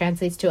don't know, it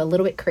translates to a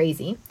little bit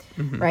crazy,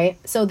 right?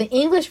 So the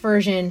English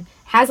version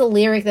has a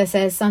lyric that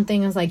says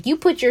something as like, you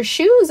put your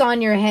shoes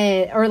on your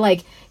head, or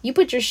like, you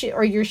put your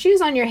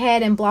shoes on your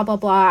head and blah, blah,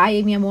 blah,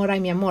 ay mi amor, ay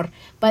mi amor.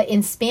 But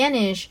in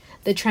Spanish,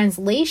 the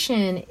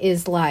translation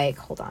is like,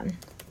 hold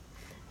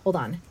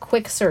on,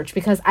 quick search,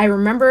 because I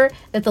remember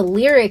that the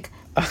lyric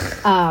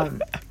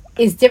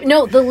is different.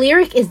 No, the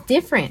lyric is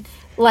different.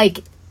 Like,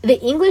 the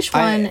English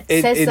one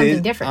says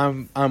something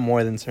different. I'm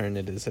more than certain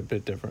it is a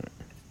bit different.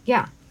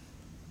 Yeah.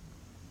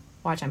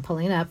 Watch, I'm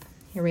pulling it up.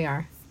 Here we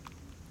are.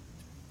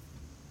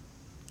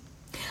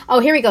 Oh,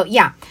 here we go.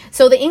 Yeah.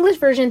 So the English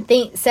version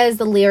says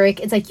the lyric,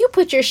 it's like, you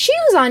put your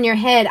shoes on your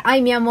head.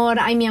 Ay, mi amor,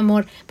 ay, mi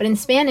amor. But in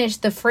Spanish,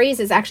 the phrase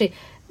is actually,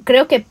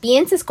 creo que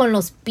pienses con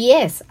los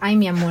pies. Ay,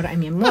 mi amor,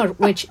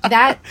 which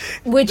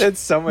That's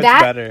so much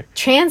better.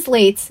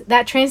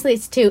 That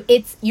translates to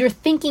you're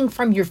thinking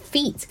from your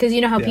feet, because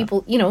you know how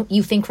people,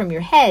 you think from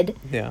your head.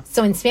 Yeah.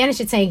 So in Spanish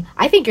it's saying,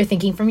 I think you're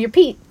thinking from your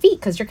feet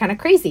because you're kind of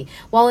crazy.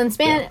 While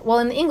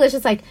in English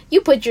it's like,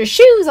 you put your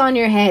shoes on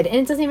your head, and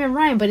it doesn't even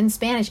rhyme, but in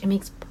Spanish it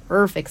makes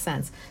perfect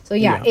sense. So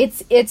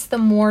it's the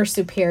more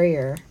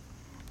superior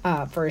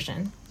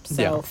version.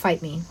 So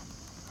fight me.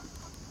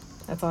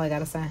 That's all I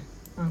gotta say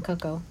on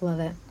Coco. Love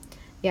it.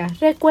 Yeah.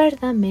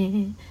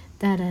 Recuérdame.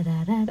 Da, da,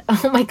 da, da.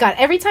 Oh my god.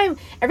 Every time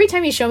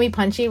you show me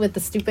Punchy with the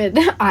stupid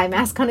eye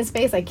mask on his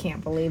face, I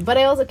can't believe. But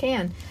I also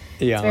can.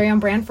 Yeah. It's very on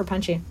brand for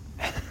Punchy.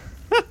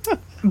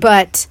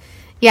 But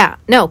yeah.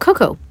 No,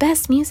 Coco.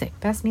 Best music.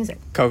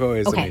 Coco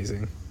is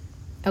amazing.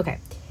 Okay.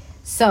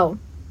 So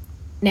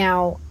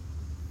now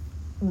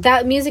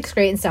that music's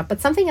great and stuff,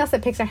 but something else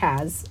that Pixar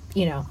has,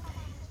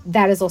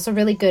 that is also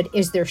really good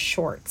is their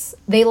shorts.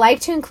 They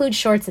like to include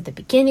shorts at the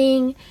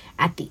beginning,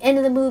 at the end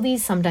of the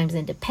movies, sometimes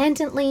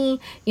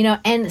independently,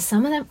 and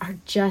some of them are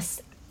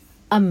just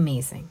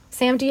amazing.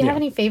 Sam, do you have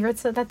any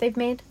favorites that they've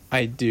made?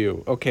 I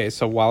do. Okay,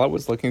 so while I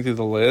was looking through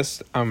the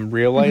list, I'm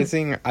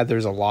realizing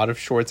there's a lot of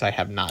shorts I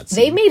have not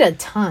seen. They made a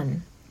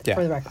ton,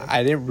 for the record.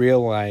 I didn't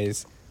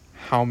realize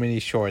how many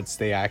shorts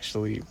they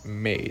actually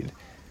made.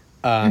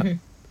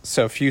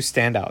 So a few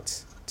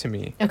standouts to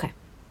me. Okay.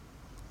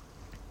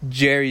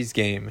 Jerry's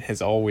Game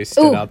has always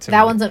stood out to me.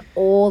 That one's an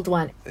old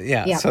one.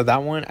 Yeah, so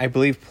that one I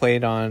believe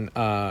played on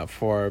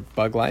for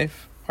Bug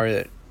Life,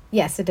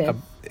 yes, it did.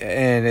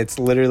 And it's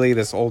literally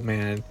this old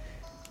man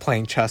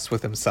playing chess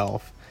with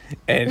himself,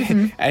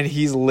 and and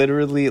he's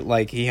literally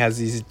like, he has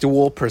these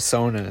dual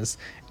personas,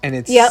 and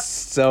it's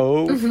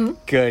so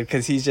good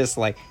because he's just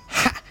like,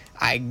 ha,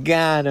 I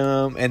got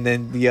him, and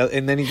then he goes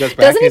back.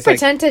 Doesn't he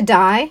pretend to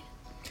die?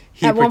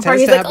 He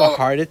pretends to have a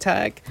heart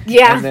attack.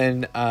 Yeah. And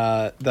then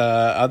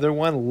the other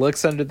one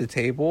looks under the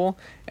table,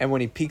 and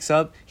when he peeks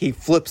up, he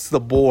flips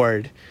the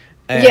board.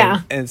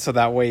 And, and so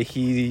that way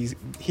he's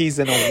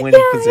in a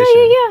winning position.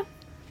 Yeah.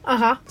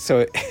 Uh-huh.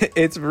 So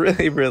it's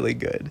really, really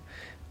good.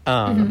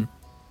 That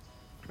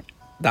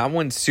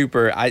one's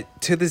super.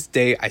 To this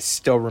day, I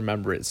still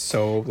remember it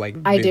so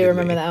vividly. I do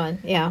remember that one.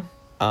 Yeah.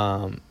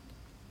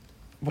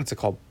 What's it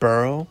called?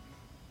 Burrow.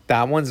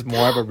 That one's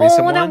more of a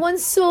recent one. Oh, that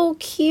one's so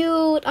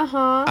cute.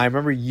 Uh-huh. I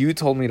remember you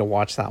told me to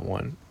watch that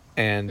one.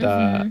 And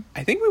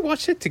I think we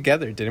watched it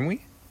together, didn't we?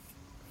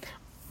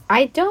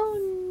 I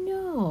don't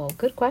know.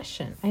 Good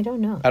question. I don't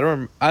know. I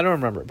don't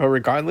remember. But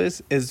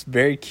regardless, it's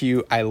very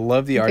cute. I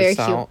love the art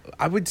style. Cute.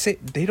 I would say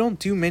they don't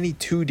do many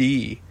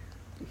 2D.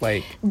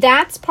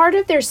 That's part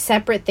of their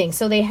separate thing.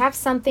 So they have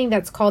something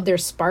that's called their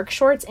Spark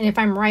Shorts. And if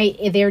I'm right,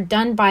 they're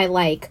done by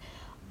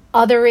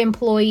other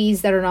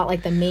employees that are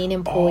not the main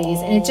employees,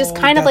 and it's just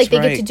kind of they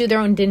get to do their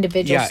own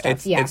individual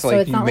stuff. It's so like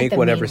it's you not make the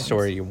whatever main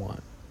story ones. you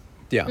want.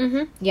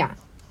 Yeah.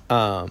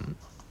 Yeah.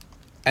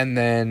 And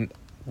then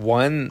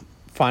one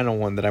final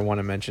one that I want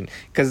to mention,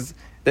 because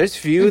there's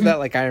few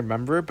that I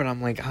remember, but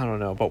I'm I don't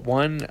know. But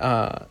one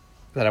that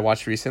I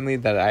watched recently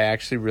that I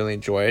actually really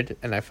enjoyed,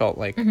 and I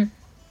felt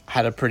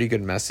had a pretty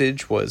good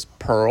message, was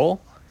Pearl.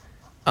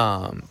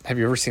 Have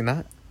you ever seen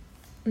that?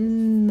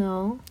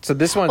 No. So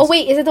this one. Oh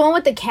wait, is it the one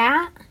with the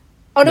cat?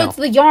 Oh no, it's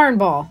the yarn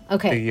ball.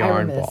 Okay, the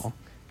yarn ball.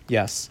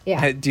 Yes.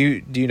 Yeah.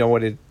 Do you know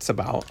what it's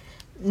about?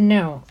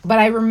 No, but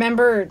I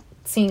remember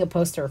seeing a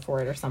poster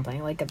for it or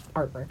something, like an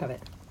artwork of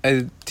it.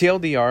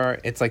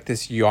 TLDR, it's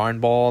this yarn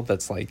ball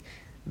that's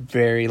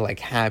very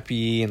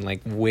happy and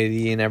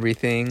witty and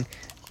everything,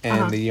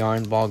 and the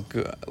yarn ball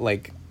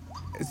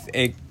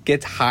it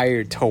gets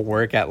hired to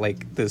work at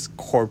this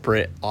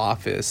corporate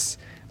office,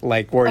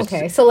 where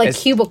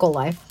it's cubicle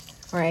life.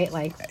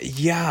 Right,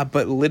 yeah,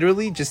 but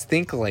literally just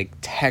think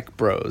tech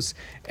bros,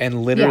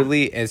 and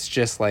literally it's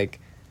just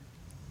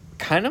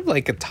kind of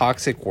a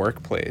toxic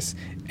workplace.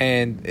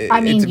 And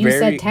you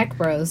said tech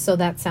bros, so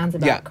that sounds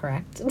about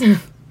correct.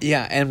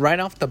 Yeah, and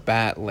right off the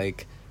bat,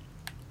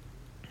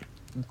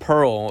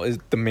 Pearl is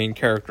the main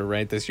character,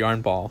 right? This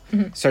yarn ball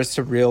starts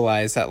to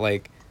realize that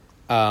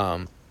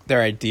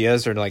their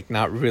ideas are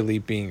not really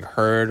being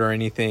heard or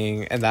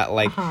anything, and that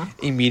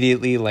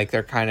immediately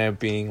they're kind of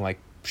being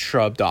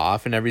shrugged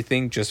off and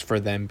everything just for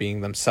them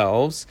being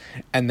themselves.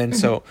 And then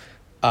so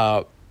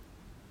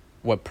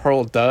what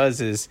Pearl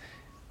does is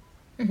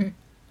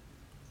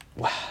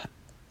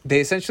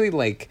they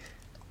essentially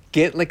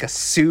get a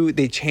suit.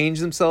 They change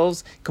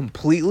themselves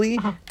completely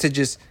to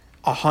just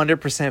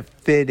 100%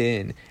 fit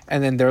in,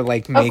 and then they're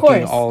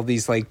making all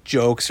these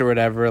jokes or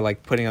whatever,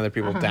 putting other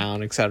people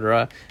down,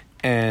 etc.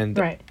 And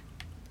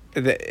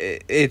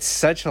it's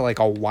such a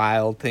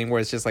wild thing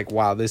where it's just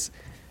wow, this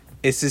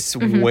it's just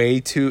way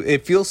too,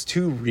 it feels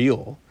too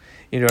real.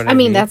 You know what I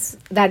mean?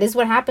 That is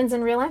what happens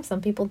in real life.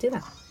 Some people do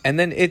that. And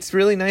then it's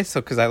really nice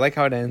though, because I like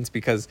how it ends,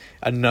 because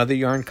another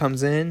yarn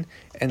comes in,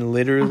 and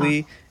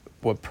literally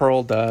what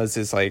Pearl does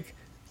is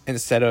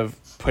instead of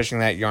pushing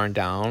that yarn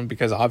down,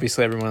 because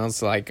obviously everyone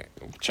else is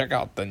check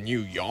out the new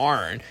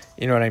yarn.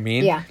 You know what I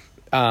mean? Yeah.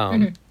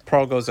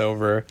 Pearl goes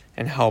over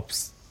and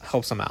helps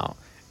them out.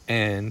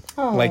 and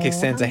Aw, like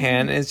extends a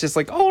hand, and it's just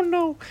like, oh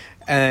no.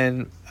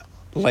 And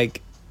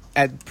like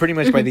at pretty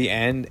much by the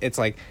end, it's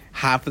like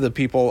half of the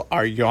people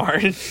are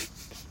yarn.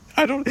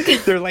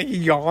 They're like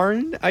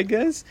yarn, I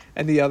guess,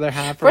 and the other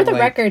half For are the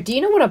like, record, do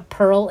you know what a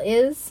pearl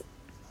is?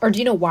 Or do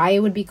you know why it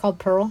would be called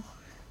pearl?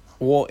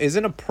 well,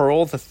 isn't a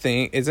pearl the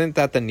thing? Isn't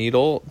that the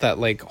needle that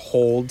like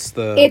holds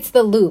the? It's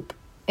the loop.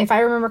 If I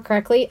remember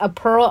correctly, a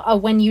pearl,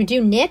 when you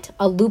do knit,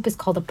 a loop is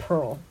called a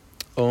pearl.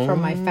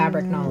 From my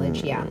fabric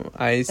knowledge, yeah.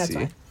 I That's see.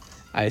 why.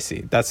 I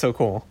see. That's so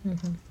cool.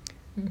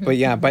 But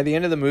yeah, by the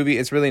end of the movie,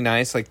 it's really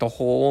nice. Like the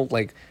whole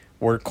like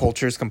work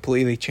culture is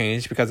completely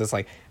changed because it's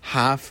like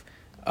half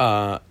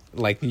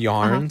like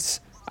yarns,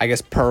 I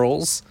guess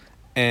pearls,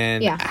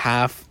 and Yeah.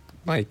 half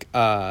like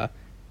well,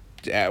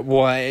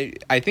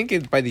 I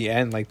think by the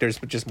end, like there's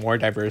just more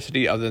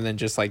diversity other than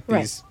just like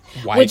Right. these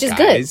white Which is good.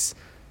 guys.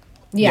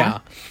 Yeah.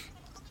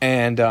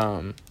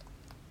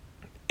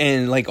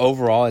 And like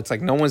overall, it's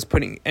like no one's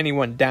putting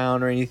anyone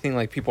down or anything.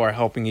 Like people are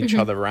helping each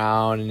other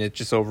out, and it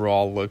just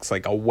overall looks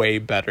like a way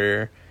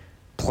better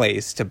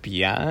place to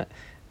be at.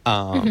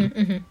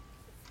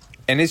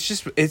 And it's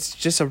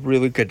just a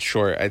really good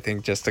short, I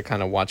think, just to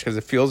kind of watch, because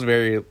it feels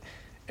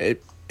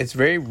it's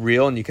very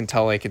real, and you can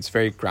tell like it's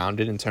very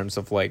grounded in terms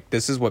of like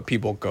this is what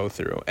people go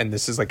through, and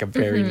this is like a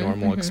very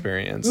normal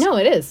experience. No,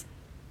 it is.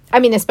 I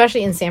mean,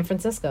 especially in San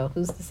Francisco.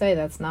 Who's to say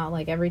that's not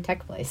like every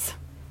tech place?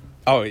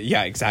 Oh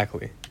yeah,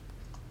 exactly.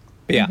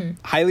 But yeah,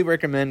 highly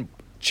recommend.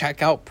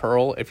 Check out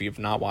Pearl if you've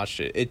not watched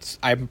it.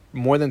 I'm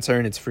more than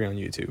certain it's free on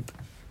YouTube.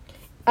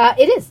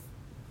 It is.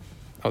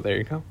 Oh, there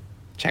you go.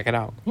 Check it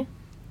out. Yeah.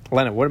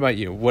 Lena, what about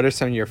you? What are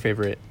some of your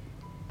favorite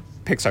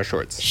Pixar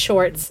shorts?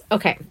 Shorts.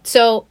 Okay.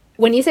 So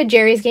when you said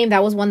Jerry's Game,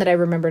 that was one that I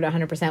remembered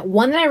 100%.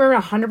 One that I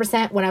remember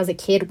 100% when I was a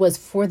kid was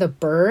For the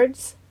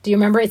Birds. Do you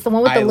remember? It's the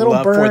one with the little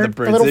love For bird, the the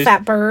Birds. little There's-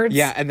 fat birds.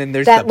 Yeah, and then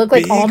there's that the look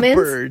like big almonds.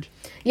 bird.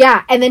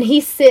 Yeah, and then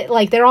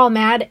they're all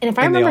mad. And if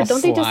I And they remember, all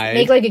don't they just slide.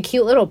 make like a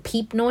cute little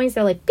peep noise?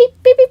 They're like beep,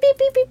 beep, beep, beep,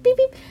 beep, beep, beep,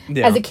 beep.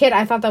 Yeah. As a kid,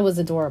 I thought that was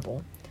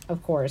adorable,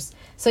 of course.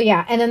 So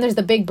yeah, and then there's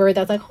the big bird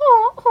that's like,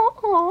 oh, oh,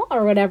 oh,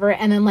 or whatever.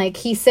 And then like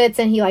he sits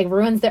and he like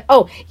ruins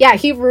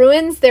he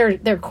ruins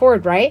their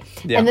cord, right?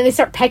 Yeah. And then they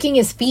start pecking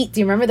his feet. Do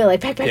you remember? They're like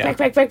peck, peck, Yeah. peck,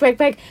 peck, peck, peck,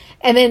 peck.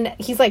 And then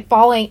he's like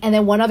falling, and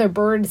then one other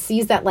bird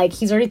sees that like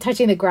he's already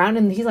touching the ground,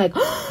 and he's like,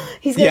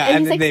 he's gonna, Yeah, and and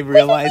he's then like, they "Quick,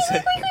 realize quick,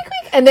 it. quick, quick, quick."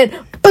 And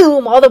then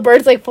boom, all the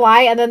birds like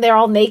fly, and then they're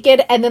all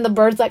naked, and then the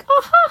bird's like,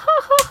 ha ha ha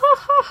ha ha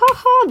ha ha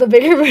ha. The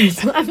bigger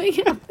bird's laughing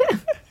at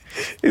them.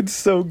 It's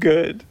so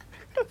good.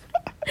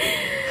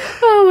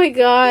 Oh my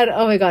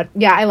god.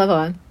 Yeah, I love that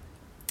one.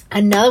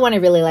 Another one I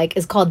really like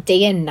is called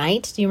Day and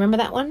Night. Do you remember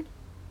that one?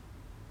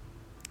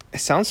 It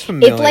sounds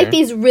familiar. It's like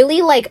these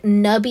really like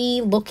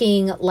nubby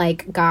looking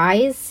like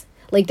guys.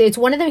 Like it's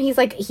one of them. He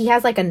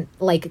has like a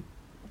like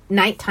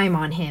nighttime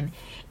on him,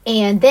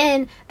 and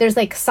then there's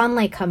like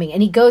sunlight coming,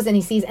 and he goes and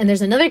he sees, and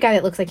there's another guy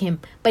that looks like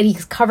him, but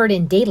he's covered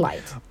in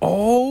daylight.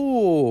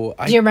 Oh,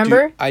 Do you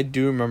remember? I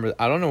do remember.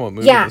 I don't know what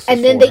movie. Yeah, this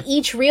and is then for. they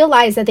each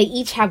realize that they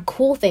each have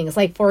cool things.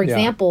 Like for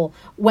example,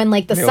 when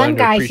like the They sun learn to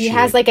guy, he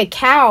has appreciate. like a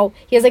cow.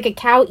 He has like a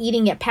cow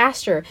eating at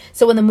pasture.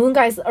 So when the moon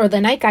guy's or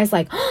the night guy's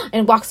like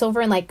and walks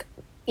over and like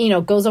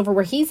goes over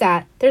where he's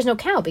at, there's no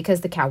cow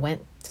because the cow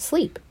went to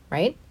sleep,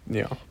 right?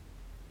 Yeah.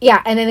 Yeah,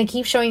 and then they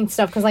keep showing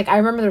stuff because, like, I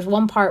remember there's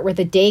one part where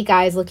the day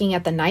guy is looking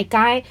at the night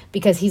guy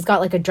because he's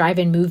got, like, a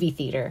drive-in movie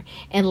theater.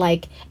 And,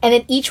 like, and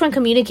then each one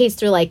communicates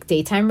through, like,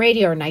 daytime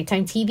radio or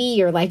nighttime TV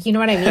or, like, you know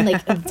what I mean?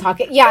 Like,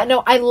 talking. Yeah,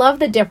 no, I love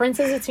the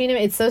differences between them.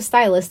 It's so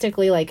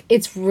stylistically, like,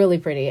 it's really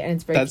pretty and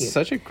it's very That's cute.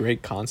 such a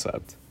great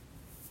concept.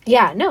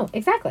 Yeah, no,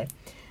 exactly.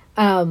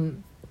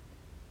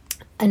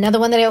 Another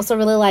one that I also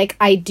really like,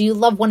 I do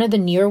love one of the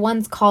newer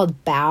ones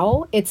called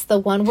Bow. It's the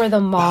one where the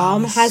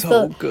mom Bow's has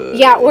so the good.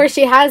 yeah, where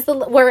she has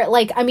where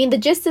like I mean the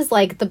gist is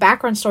like the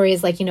background story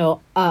is like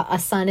a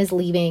son is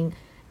leaving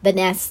the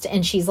nest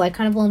and she's like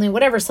kind of lonely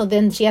whatever. So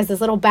then she has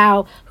this little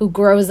Bow who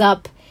grows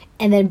up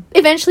and then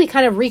eventually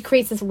kind of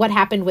recreates what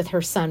happened with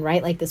her son,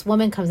 right? Like this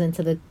woman comes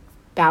into the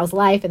Bow's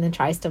life and then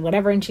tries to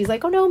whatever and she's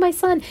like, oh no, my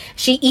son.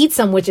 She eats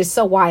him, which is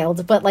so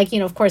wild, but like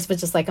of course it was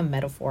just like a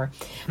metaphor.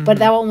 But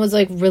that one was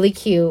like really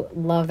cute.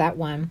 Love that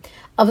one.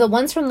 Of the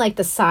ones from like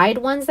the side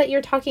ones that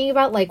you're talking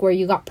about, like where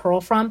you got Pearl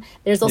from,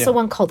 there's also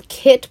one called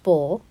Kit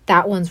Bull.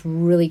 That one's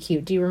really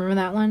cute. Do you remember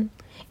that one?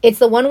 It's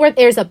the one where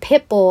there's a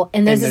pit bull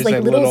and there's this like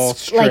a little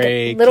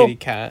stray little kitty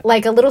cat.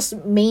 like a little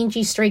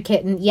mangy stray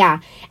kitten,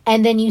 yeah.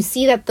 And then you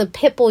see that the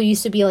pit bull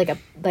used to be like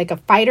a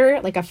fighter,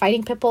 like a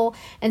fighting pit bull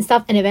and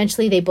stuff. And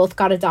eventually they both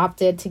got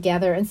adopted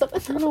together and stuff.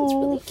 And that one's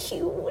really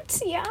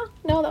cute. Yeah,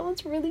 no, that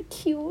one's really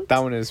cute.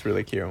 That one is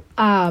really cute.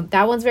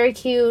 That one's very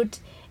cute.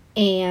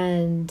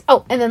 And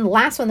then the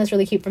last one that's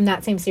really cute from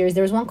that same series,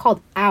 there was one called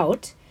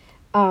Out,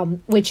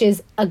 which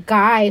is a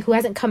guy who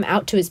hasn't come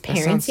out to his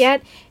parents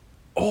yet.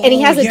 Oh, And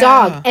he has a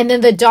dog. And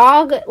then the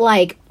dog,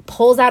 like,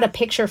 pulls out a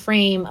picture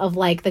frame of,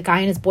 like, the guy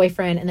and his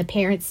boyfriend. And the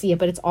parents see it,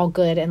 but it's all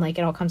good. And, like,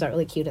 it all comes out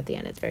really cute at the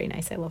end. It's very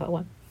nice. I love that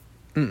one.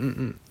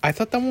 I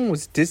thought that one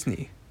was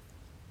Disney.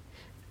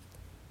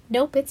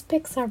 Nope, it's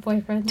Pixar,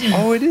 boyfriend.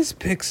 Oh, it is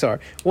Pixar.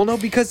 Well, no,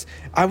 because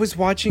I was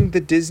watching the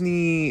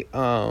Disney,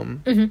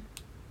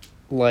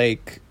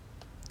 like,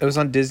 it was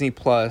on Disney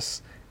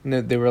Plus, and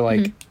they were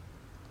like,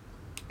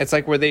 it's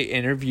like where they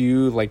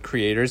interview like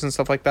creators and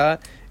stuff like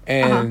that,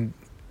 and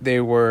they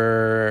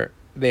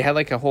had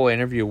like a whole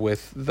interview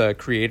with the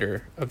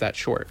creator of that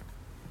short.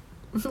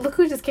 Look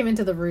who just came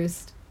into the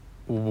roost.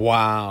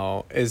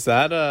 Wow, is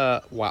that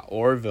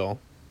Orville?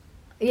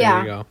 Yeah.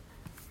 There you go.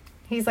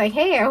 He's like,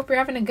 hey, I hope you're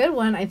having a good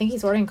one. I think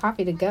he's ordering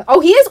coffee to go. Oh,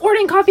 he is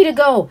ordering coffee to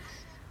go.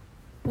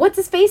 What's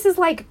his face is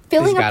like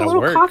filling up the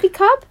little coffee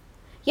cup.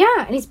 Yeah,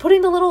 and he's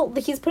putting the little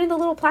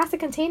plastic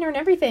container and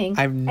everything.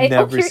 I've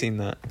never seen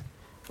that.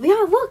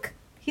 Yeah, look.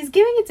 He's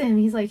giving it to him.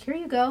 He's like, here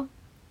you go.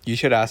 You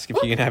should ask if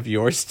you can have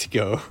yours to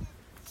go.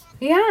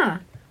 Yeah.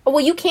 Oh,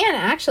 well, you can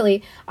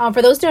actually.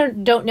 For those who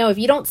don't know, if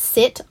you don't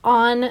sit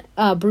on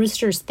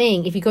Brewster's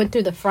thing, if you go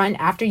through the front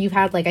after you've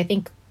had like I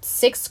think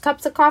 6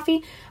 cups of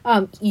coffee,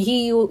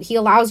 he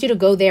allows you to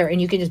go there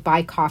and you can just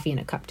buy coffee in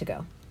a cup to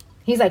go.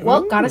 He's like,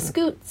 well, gotta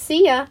scoot.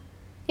 See ya.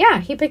 Yeah,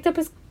 he picked up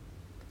his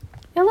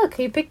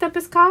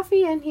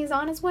coffee and he's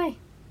on his way.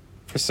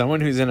 For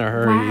someone who's in a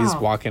hurry, he's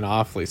walking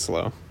awfully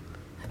slow.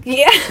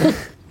 Yeah.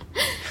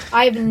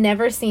 I've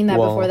never seen that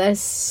before. That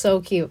is so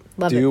cute.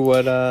 Love it. Do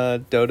what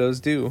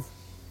dodos do.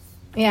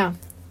 Yeah.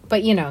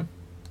 But man,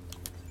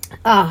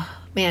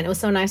 it was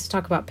so nice to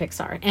talk about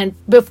Pixar. And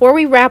before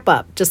we wrap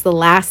up, just the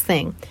last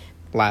thing.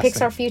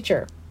 Pixar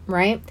future,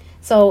 right?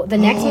 So the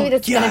next movie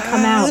that's going to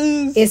come out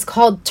is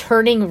called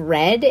Turning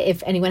Red.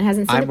 If anyone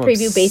hasn't seen the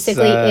preview,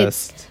 basically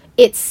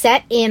it's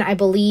set in, I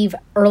believe,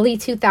 early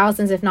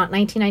 2000s, if not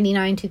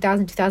 1999,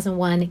 2000,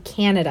 2001,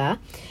 Canada.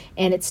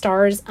 And it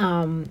stars,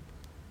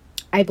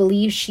 I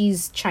believe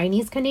she's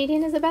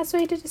Chinese-Canadian is the best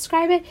way to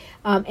describe it.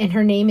 And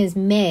her name is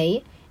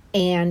May.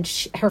 And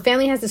her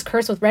family has this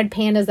curse with red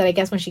pandas that I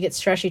guess when she gets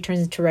stressed, she turns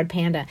into a red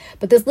panda.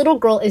 But this little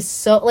girl is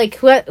so, like,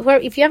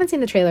 if you haven't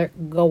seen the trailer,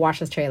 go watch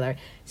this trailer.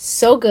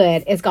 So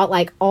good. It's got,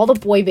 like, all the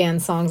boy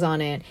band songs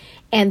on it.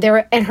 And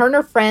her and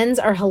her friends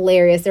are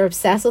hilarious. They're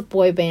obsessed with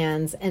boy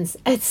bands. And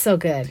it's so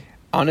good.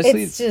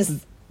 Honestly, it's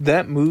just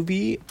that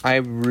movie, I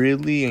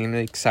really am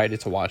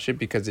excited to watch it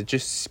because it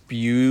just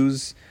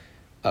spews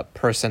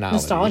personality.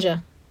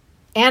 Nostalgia.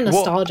 And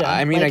nostalgia. Well,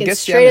 I mean, like, I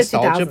guess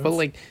nostalgia, but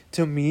like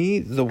to me,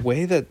 the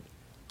way that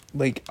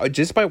like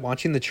just by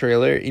watching the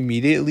trailer,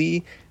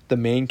 immediately the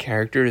main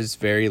character is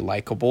very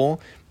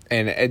likable,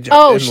 and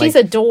she's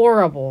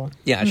adorable.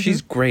 Yeah,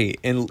 she's great,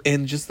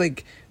 and just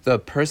like the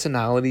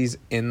personalities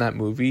in that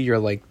movie, you're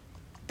like,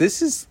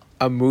 this is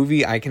a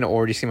movie I can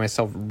already see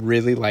myself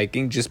really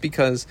liking just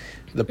because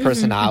the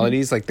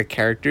personalities, like the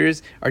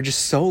characters, are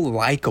just so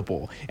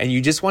likable, and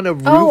you just want to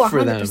root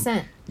for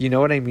them. You know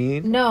what I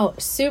mean? No,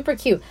 super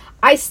cute.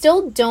 I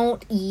still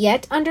don't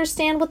yet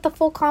understand what the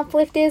full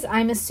conflict is.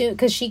 I'm assuming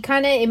because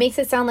it makes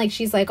it sound like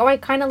she's like, oh, I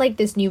kind of like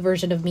this new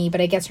version of me, but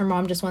I guess her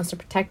mom just wants to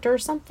protect her or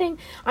something.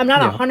 I'm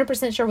not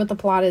 100% sure what the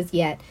plot is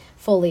yet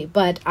fully,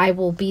 but I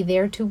will be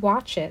there to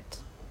watch it.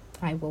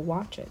 I will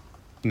watch it.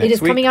 It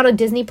is coming out on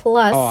Disney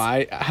Plus. Oh,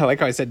 I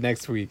like how I said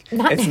next week.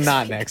 It's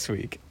not next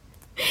week.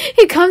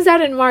 It comes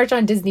out in March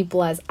on Disney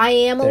Plus. I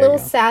am a little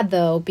sad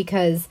though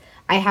because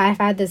I have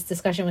had this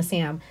discussion with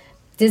Sam.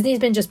 Disney's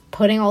been just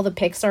putting all the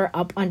Pixar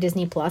up on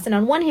Disney Plus, and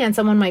on one hand,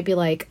 someone might be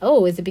like,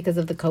 "Oh, is it because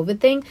of the COVID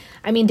thing?"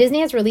 I mean,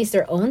 Disney has released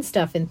their own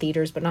stuff in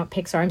theaters, but not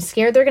Pixar. I'm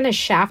scared they're gonna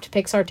shaft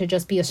Pixar to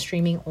just be a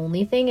streaming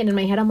only thing, and in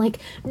my head, I'm like,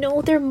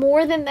 "No, they're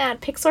more than that."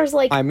 Pixar's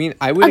like, I mean,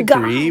 I would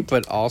agree,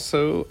 but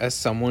also as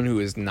someone who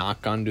has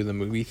not gone to the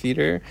movie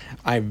theater,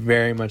 I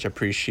very much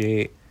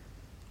appreciate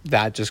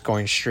that just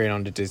going straight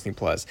onto Disney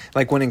Plus.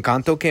 Like when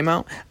Encanto came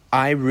out,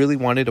 I really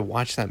wanted to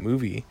watch that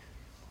movie,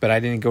 but I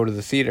didn't go to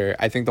the theater.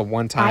 I think the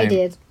one time I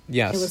did.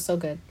 Yes. It was so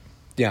good.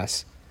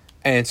 Yes.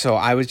 And so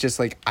I was just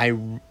like, I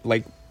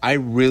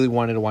really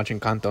wanted to watch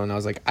Encanto, and I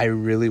was like, I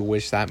really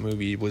wish that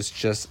movie was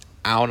just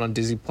out on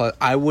Disney Plus.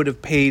 I would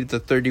have paid the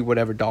 $30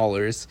 whatever,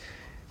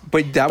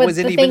 but that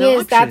wasn't even an option. The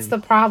thing is, that's the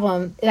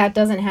problem. That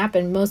doesn't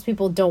happen. Most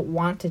people don't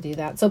want to do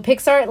that. So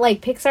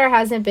Pixar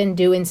hasn't been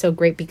doing so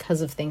great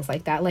because of things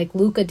like that. Like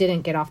Luca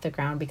didn't get off the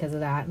ground because of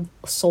that.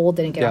 Soul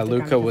didn't get off the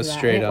ground because of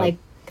that. Yeah, Luca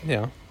was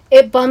straight up.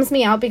 It bums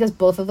me out because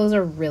both of those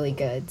are really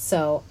good.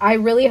 So I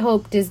really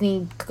hope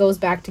Disney goes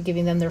back to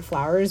giving them their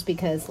flowers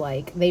because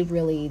like they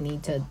really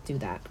need to do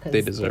that because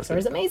they deserve Pixar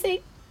is amazing.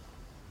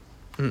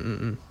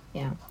 Mm-mm-mm.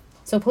 Yeah.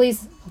 So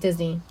please,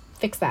 Disney,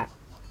 fix that.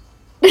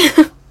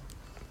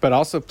 But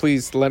also,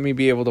 please let me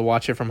be able to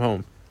watch it from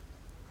home.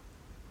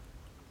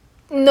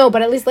 No,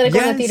 but at least let it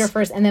go in the theater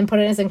first and then put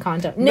it as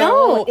Encanto.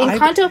 No,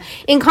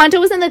 Encanto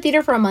was in the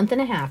theater for a month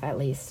and a half at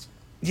least.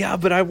 Yeah,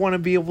 but I want to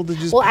be able to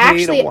just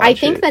I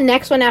think the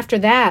next one after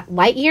that,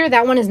 Lightyear,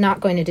 that one is not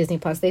going to Disney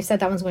Plus. They've said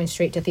that one's going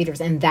straight to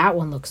theaters, and that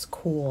one looks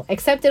cool.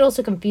 Except it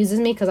also confuses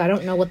me because I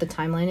don't know what the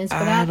timeline is for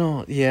that. I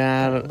don't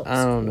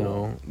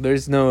know.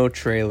 There's no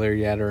trailer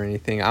yet or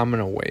anything. I'm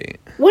gonna wait.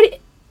 What do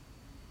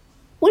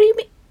you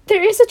mean?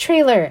 There is a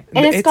trailer,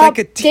 and it's got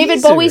like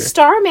David Bowie's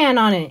Starman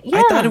on it. Yeah.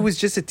 I thought it was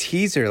just a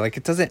teaser. Like,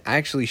 it doesn't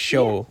actually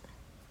show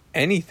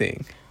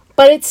anything.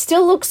 But it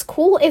still looks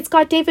cool. It's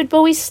got David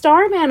Bowie's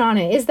Starman on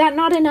it. Is that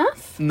not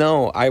enough?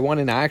 No, I want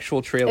an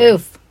actual trailer.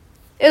 Oof.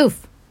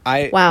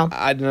 Wow.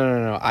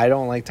 No. I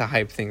don't like to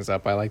hype things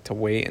up. I like to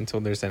wait until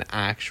there's an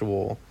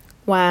actual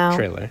Wow.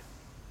 trailer.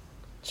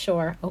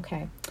 Sure.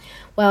 Okay.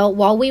 Well,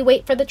 while we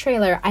wait for the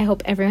trailer, I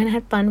hope everyone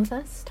had fun with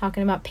us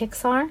talking about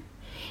Pixar.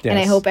 Yes. And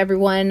I hope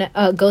everyone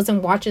goes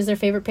and watches their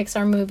favorite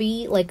Pixar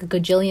movie like a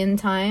gajillion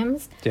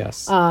times.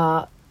 Yes.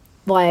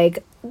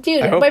 Like,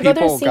 dude, I hope my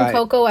brother's people seen got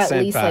Coco at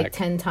sent least back. like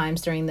 10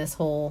 times during this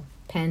whole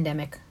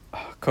pandemic.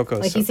 Coco's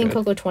Like, so he's seen good.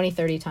 Coco 20,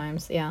 30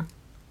 times. Yeah.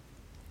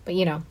 But,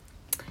 you know,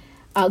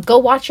 go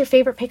watch your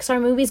favorite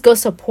Pixar movies. Go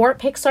support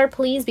Pixar,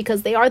 please,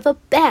 because they are the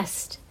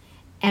best.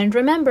 And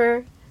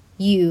remember,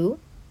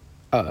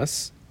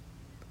 Us.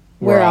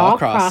 we're all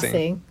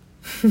crossing.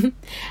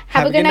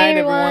 Have a good night,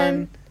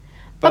 everyone.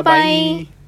 Bye-bye. Bye-bye.